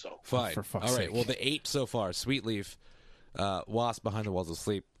say so. Fine. for fuck's All right. sake. Well, the 8 so far: Sweet Leaf, Wasp, Behind the Walls of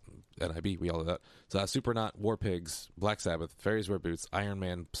Sleep, NIB. We all know that. So, Supernaut, War Pigs, Black Sabbath, Fairies Wear Boots, Iron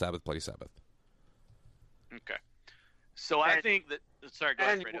Man, Sabbath, Bloody Sabbath. Okay. So I And- think that. Sorry, go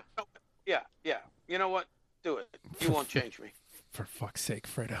ahead, And Fredo. yeah. You know what? Do it. You won't change me. For fuck's sake,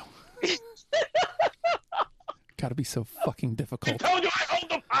 Fredo. Got to be so fucking I difficult. told you I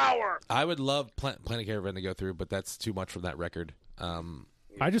hold the power. I would love Planet Caravan to go through, but that's too much from that record.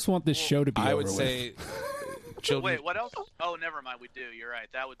 I just want this show to be I over would with. say, children. Wait, what else? Oh, never mind. We do. You're right.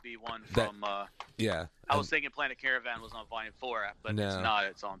 That would be one That- from. Yeah, I was thinking Planet Caravan was on Volume 4, but it's No. not.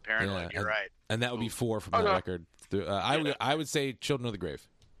 It's on Paranoid. Yeah, You're right. and that would be 4 from Oh, that no. record. I would say Children of the Grave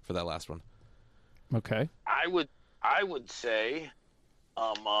for that last one. Okay. I would say,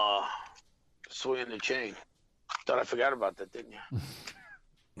 swinging the chain. Thought I forgot about that, didn't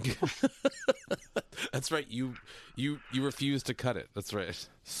you? That's right. You refused to cut it. That's right.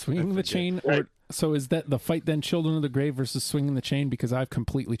 Swinging the chain, or so is that the fight then? Children of the Grave versus Swinging the Chain? Because I've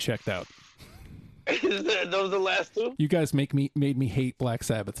completely checked out. Those the last 2? You guys made me hate Black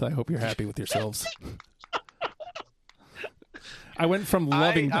Sabbath. I hope you're happy with yourselves. I went from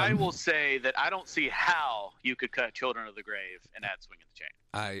loving them. I will say that I don't see how you could cut Children of the Grave and add Swing of the Chain.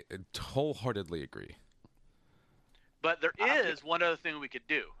 I wholeheartedly agree. But there is one other thing we could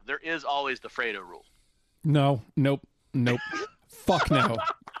do. There is always the Fredo rule. No, nope. Fuck no.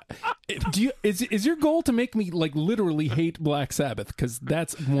 Is your goal to make me like literally hate Black Sabbath? Because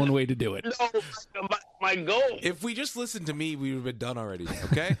that's one way to do it. No, my goal. If we just listened to me, we would have been done already.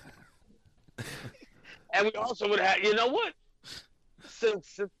 Okay. And we also would have. You know what?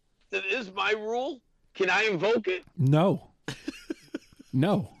 Since it is my rule, can I invoke it? No.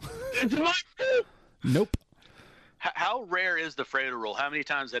 It's my rule. Nope. How rare is the Fredo rule? How many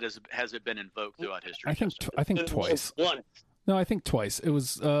times has it been invoked throughout history? I think twice. Once. No, I think twice. It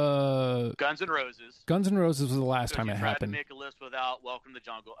was Guns N' Roses. Guns N' Roses was the last So time you it tried happened, to make a list without Welcome to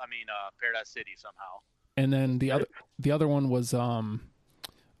Jungle. Paradise City somehow. and then the other one was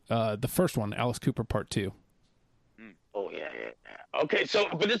the first one, Alice Cooper Part 2. Oh yeah. Okay,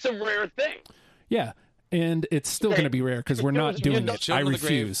 but it's a rare thing. Yeah, and it's still going to be rare because we're not doing it. I Children of the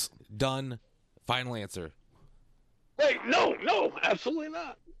Grave, refuse. done. Final answer. Wait, no, absolutely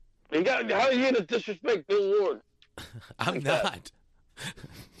not. How are you gonna disrespect Bill Ward? I'm not.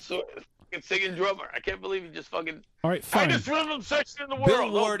 So, singing drummer. I can't believe you just fucking. All right, fine. Highest rhythm section in the world.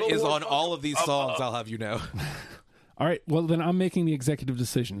 Bill Ward Bill is on fucking- all of these songs. I'll have you know. All right, well then I'm making the executive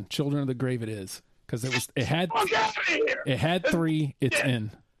decision. Children of the Grave it is because it had Fuck out of here. it had 3. It's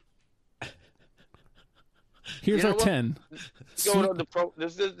in. Here's You know our what? 10. This is going on the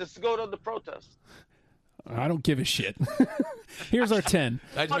This is going on the protest. I don't give a shit. Here's our 10.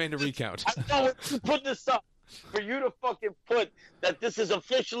 I demand a recount. I know you put this up for you to fucking put that this is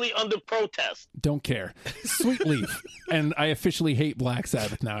officially under protest. Don't care. Sweet Leaf. And I officially hate Black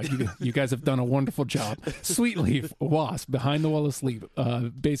Sabbath now. You guys have done a wonderful job. Sweet Leaf, Wasp, Behind the Wall of Sleep,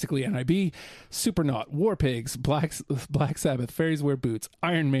 basically NIB, Supernaut, War Pigs, Black Sabbath, Fairies Wear Boots,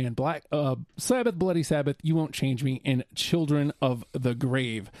 Iron Man, Black Sabbath, Bloody Sabbath, You Won't Change Me, and Children of the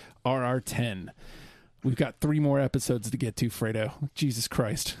Grave are our 10. We've got 3 more episodes to get to, Fredo. Jesus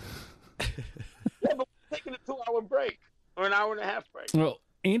Christ. Yeah, but we're taking a 2-hour break or an hour and a half break. Well,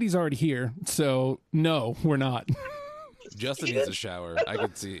 Andy's already here, so no, we're not. Justin needs a shower. I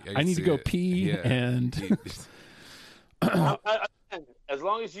can see. I need to go pee, Yeah. and As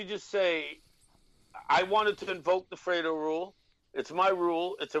long as you just say, I wanted to invoke the Fredo rule. It's my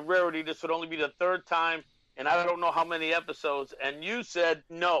rule. It's a rarity. This would only be the 3rd time, and I don't know how many episodes. And you said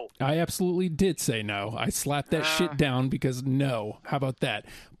no. I absolutely did say no. I slapped that shit down because no. How about that?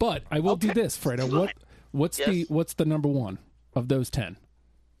 But I will do this, Fredo. What's the number 1 of those 10?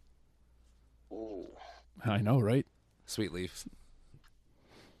 Ooh. I know, right? Sweet Leaf.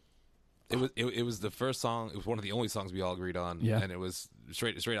 It was the first song. It was one of the only songs we all agreed on. Yeah. And it was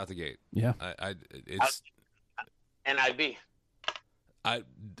straight out the gate. Yeah. NIB.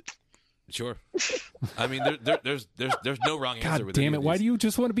 Sure. I mean, there's no wrong answer. God with damn any it! of Why these. do you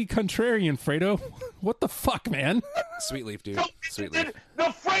just want to be contrarian, Fredo? What the fuck, man? Sweet Leaf, dude. Sweet Leaf. The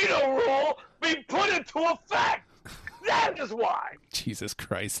Fredo rule be put into effect. That is why. Jesus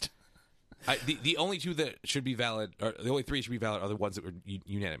Christ! The only 2 that should be valid, or the only 3 should be valid, are the ones that were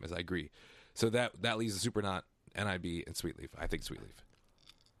unanimous. I agree. So that leaves the Supernaut, NIB, and Sweet Leaf. I think Sweet Leaf.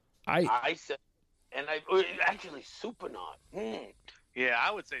 I said, and actually Supernaut. Yeah,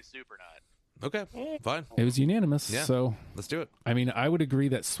 I would say Supernaut. Okay, fine. It was unanimous. Yeah. So Let's do it. I mean, I would agree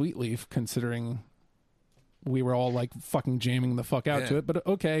that Sweet Leaf, considering we were all like fucking jamming the fuck out to Yeah. it. But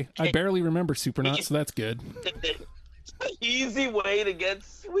okay, I barely remember Supernaut, so that's good. Easy way to get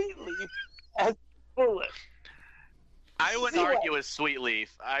Sweet Leaf as bullet. I wouldn't Zero. argue with Sweet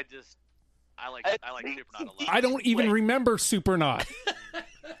Leaf. I like Supernaut a lot. I don't even Wait. remember Supernaut.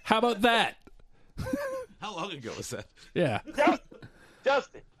 How about that? How long ago was that? Yeah.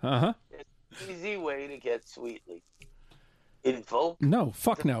 Justin, Uh-huh. easy way to get Sweet Leaf. Invoke. No,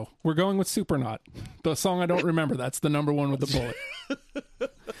 fuck no. We're going with Supernaut. The song I don't remember. That's the number 1 with the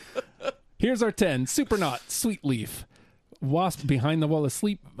bullet. Here's our 10. Supernaut, Sweet Leaf, Wasp, Behind the Wall of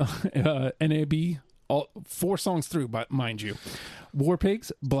Sleep, NAB, all 4 songs through, but mind you. War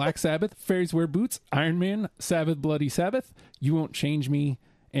Pigs, Black Sabbath, Fairies Wear Boots, Iron Man, Sabbath, Bloody Sabbath, You Won't Change Me,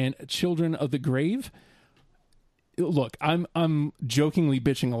 and Children of the Grave. Look, I'm jokingly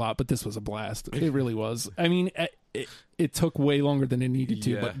bitching a lot, but this was a blast. It really was. I mean, it took way longer than it needed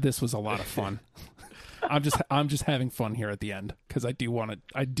to, Yeah. but this was a lot of fun. I'm just having fun here at the end because I do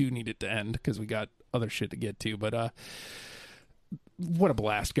need it to end because we got other shit to get to. But what a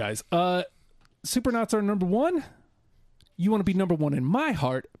blast, guys! Supernauts are number 1. You want to be number 1 in my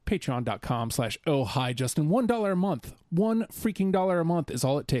heart? Patreon.com/oh hi Justin. $1 a month, $1 freaking dollar a month is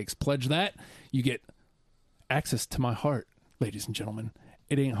all it takes. Pledge that, you get access to my heart, ladies and gentlemen.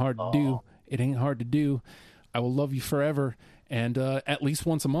 It ain't hard to do. It ain't hard to do. I will love you forever. And at least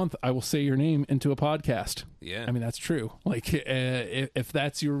once a month, I will say your name into a podcast. Yeah. I mean, that's true. Like, if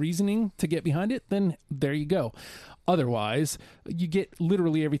that's your reasoning to get behind it, then there you go. Otherwise, you get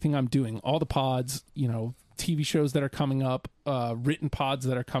literally everything I'm doing. All the pods, TV shows that are coming up, written pods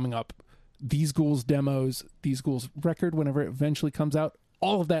that are coming up, These Ghouls demos, These Ghouls record, whenever it eventually comes out,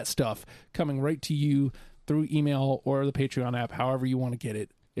 all of that stuff coming right to you through email or the Patreon app, however you want to get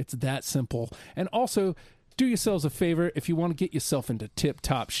it. It's that simple. And also, do yourselves a favor, if you want to get yourself into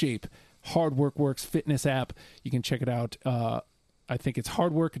tip-top shape, Hard Work Works fitness app, you can check it out. I think it's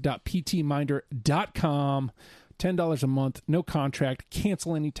hardwork.ptminder.com. $10 a month, no contract,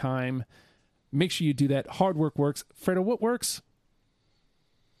 cancel anytime. Make sure you do that. Hard Work Works. Fredo, what works?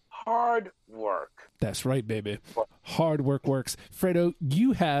 Hard work. That's right, baby. Hard Work Works. Fredo,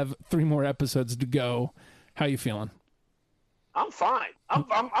 you have 3 more episodes to go. How you feeling? I'm fine. I'm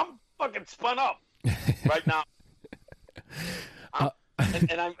fucking spun up right now.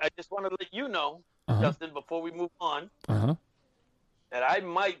 And I just want to let you know, Justin, before we move on, Uh-huh. that I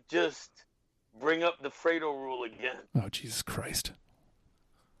might just bring up the Fredo rule again. Oh, Jesus Christ.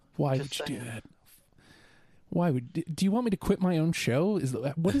 Why Just would you do saying. that? Why would... Do you want me to quit my own show?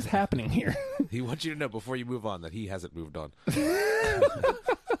 What is happening here? He wants you to know before you move on that he hasn't moved on.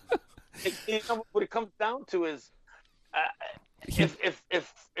 What it comes down to is,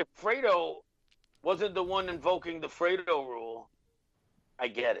 if Fredo wasn't the one invoking the Fredo rule, I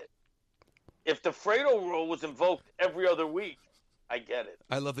get it. If the Fredo rule was invoked every other week, I get it.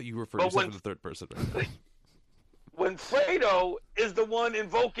 I love that you refer But yourself when- in the third person. When Fredo is the one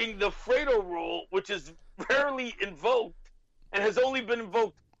invoking the Fredo rule, which is rarely invoked and has only been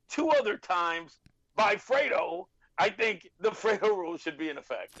invoked 2 other times by Fredo, I think the Fredo rule should be in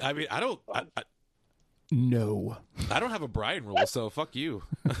effect. I mean, I don't No. have a Brian rule, so fuck you.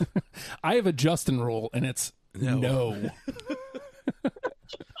 I have a Justin rule, and it's No. no.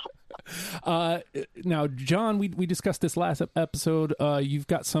 Now, John, we discussed this last episode. You've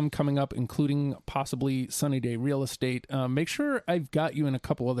got some coming up, including possibly Sunny Day Real Estate. Make sure I've got you in a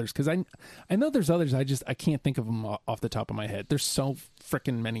couple others, because I know there's others. I can't think of them off the top of my head. There's so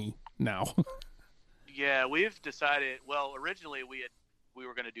freaking many now. Yeah, we've decided. Well, originally we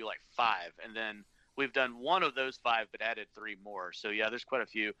were going to do like 5, and then we've done one of those 5, but added 3 more. So yeah, there's quite a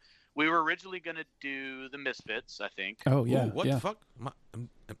few. We were originally going to do the Misfits, I think. Oh yeah, Ooh, what yeah. the fuck?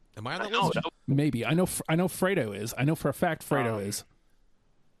 Am I on the list? Maybe. I know Fredo is. I know for a fact Fredo is.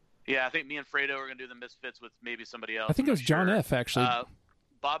 Yeah, I think me and Fredo are going to do the Misfits with maybe somebody else. I think it was John F. actually.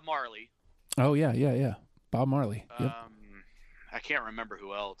 Bob Marley. Oh yeah. Bob Marley. Yep. I can't remember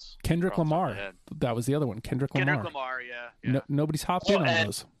who else. Kendrick off the top of my Lamar. head. That was the other one. Kendrick Lamar. Yeah. Nobody's hopped in on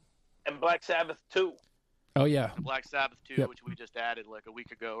those. And Black Sabbath too. Oh yeah. Black Sabbath too, Yep. which we just added like a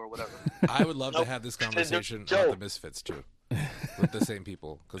week ago or whatever. I would love to have this conversation Joe. about the Misfits too, with the same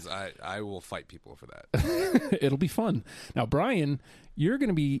people, because I will fight people for that. It'll be fun. Now, Brian, you're going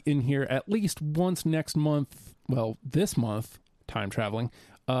to be in here at least once next month. Well, this month, time traveling.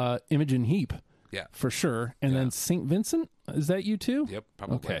 Imogen Heap. Yeah. For sure. And then St. Vincent, is that you too? Yep,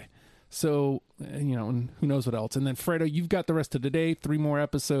 probably. Okay. So, and who knows what else. And then, Fredo, you've got the rest of today, 3 more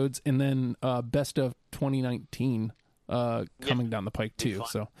episodes, and then best of 2019 coming down the pike too.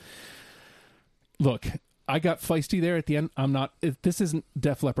 So, look, I got feisty there at the end. I'm not. This isn't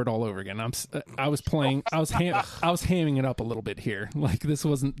Def Leppard all over again. I was hamming it up a little bit here. Like this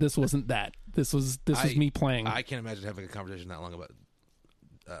wasn't that. This was me playing. I can't imagine having a conversation that long about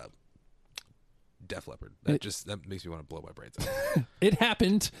Def Leppard. That makes me want to blow my brains out. It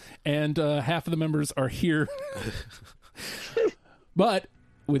happened, and half of the members are here. But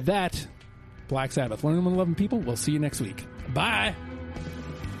with that, Black Sabbath, 111 people. We'll see you next week. Bye.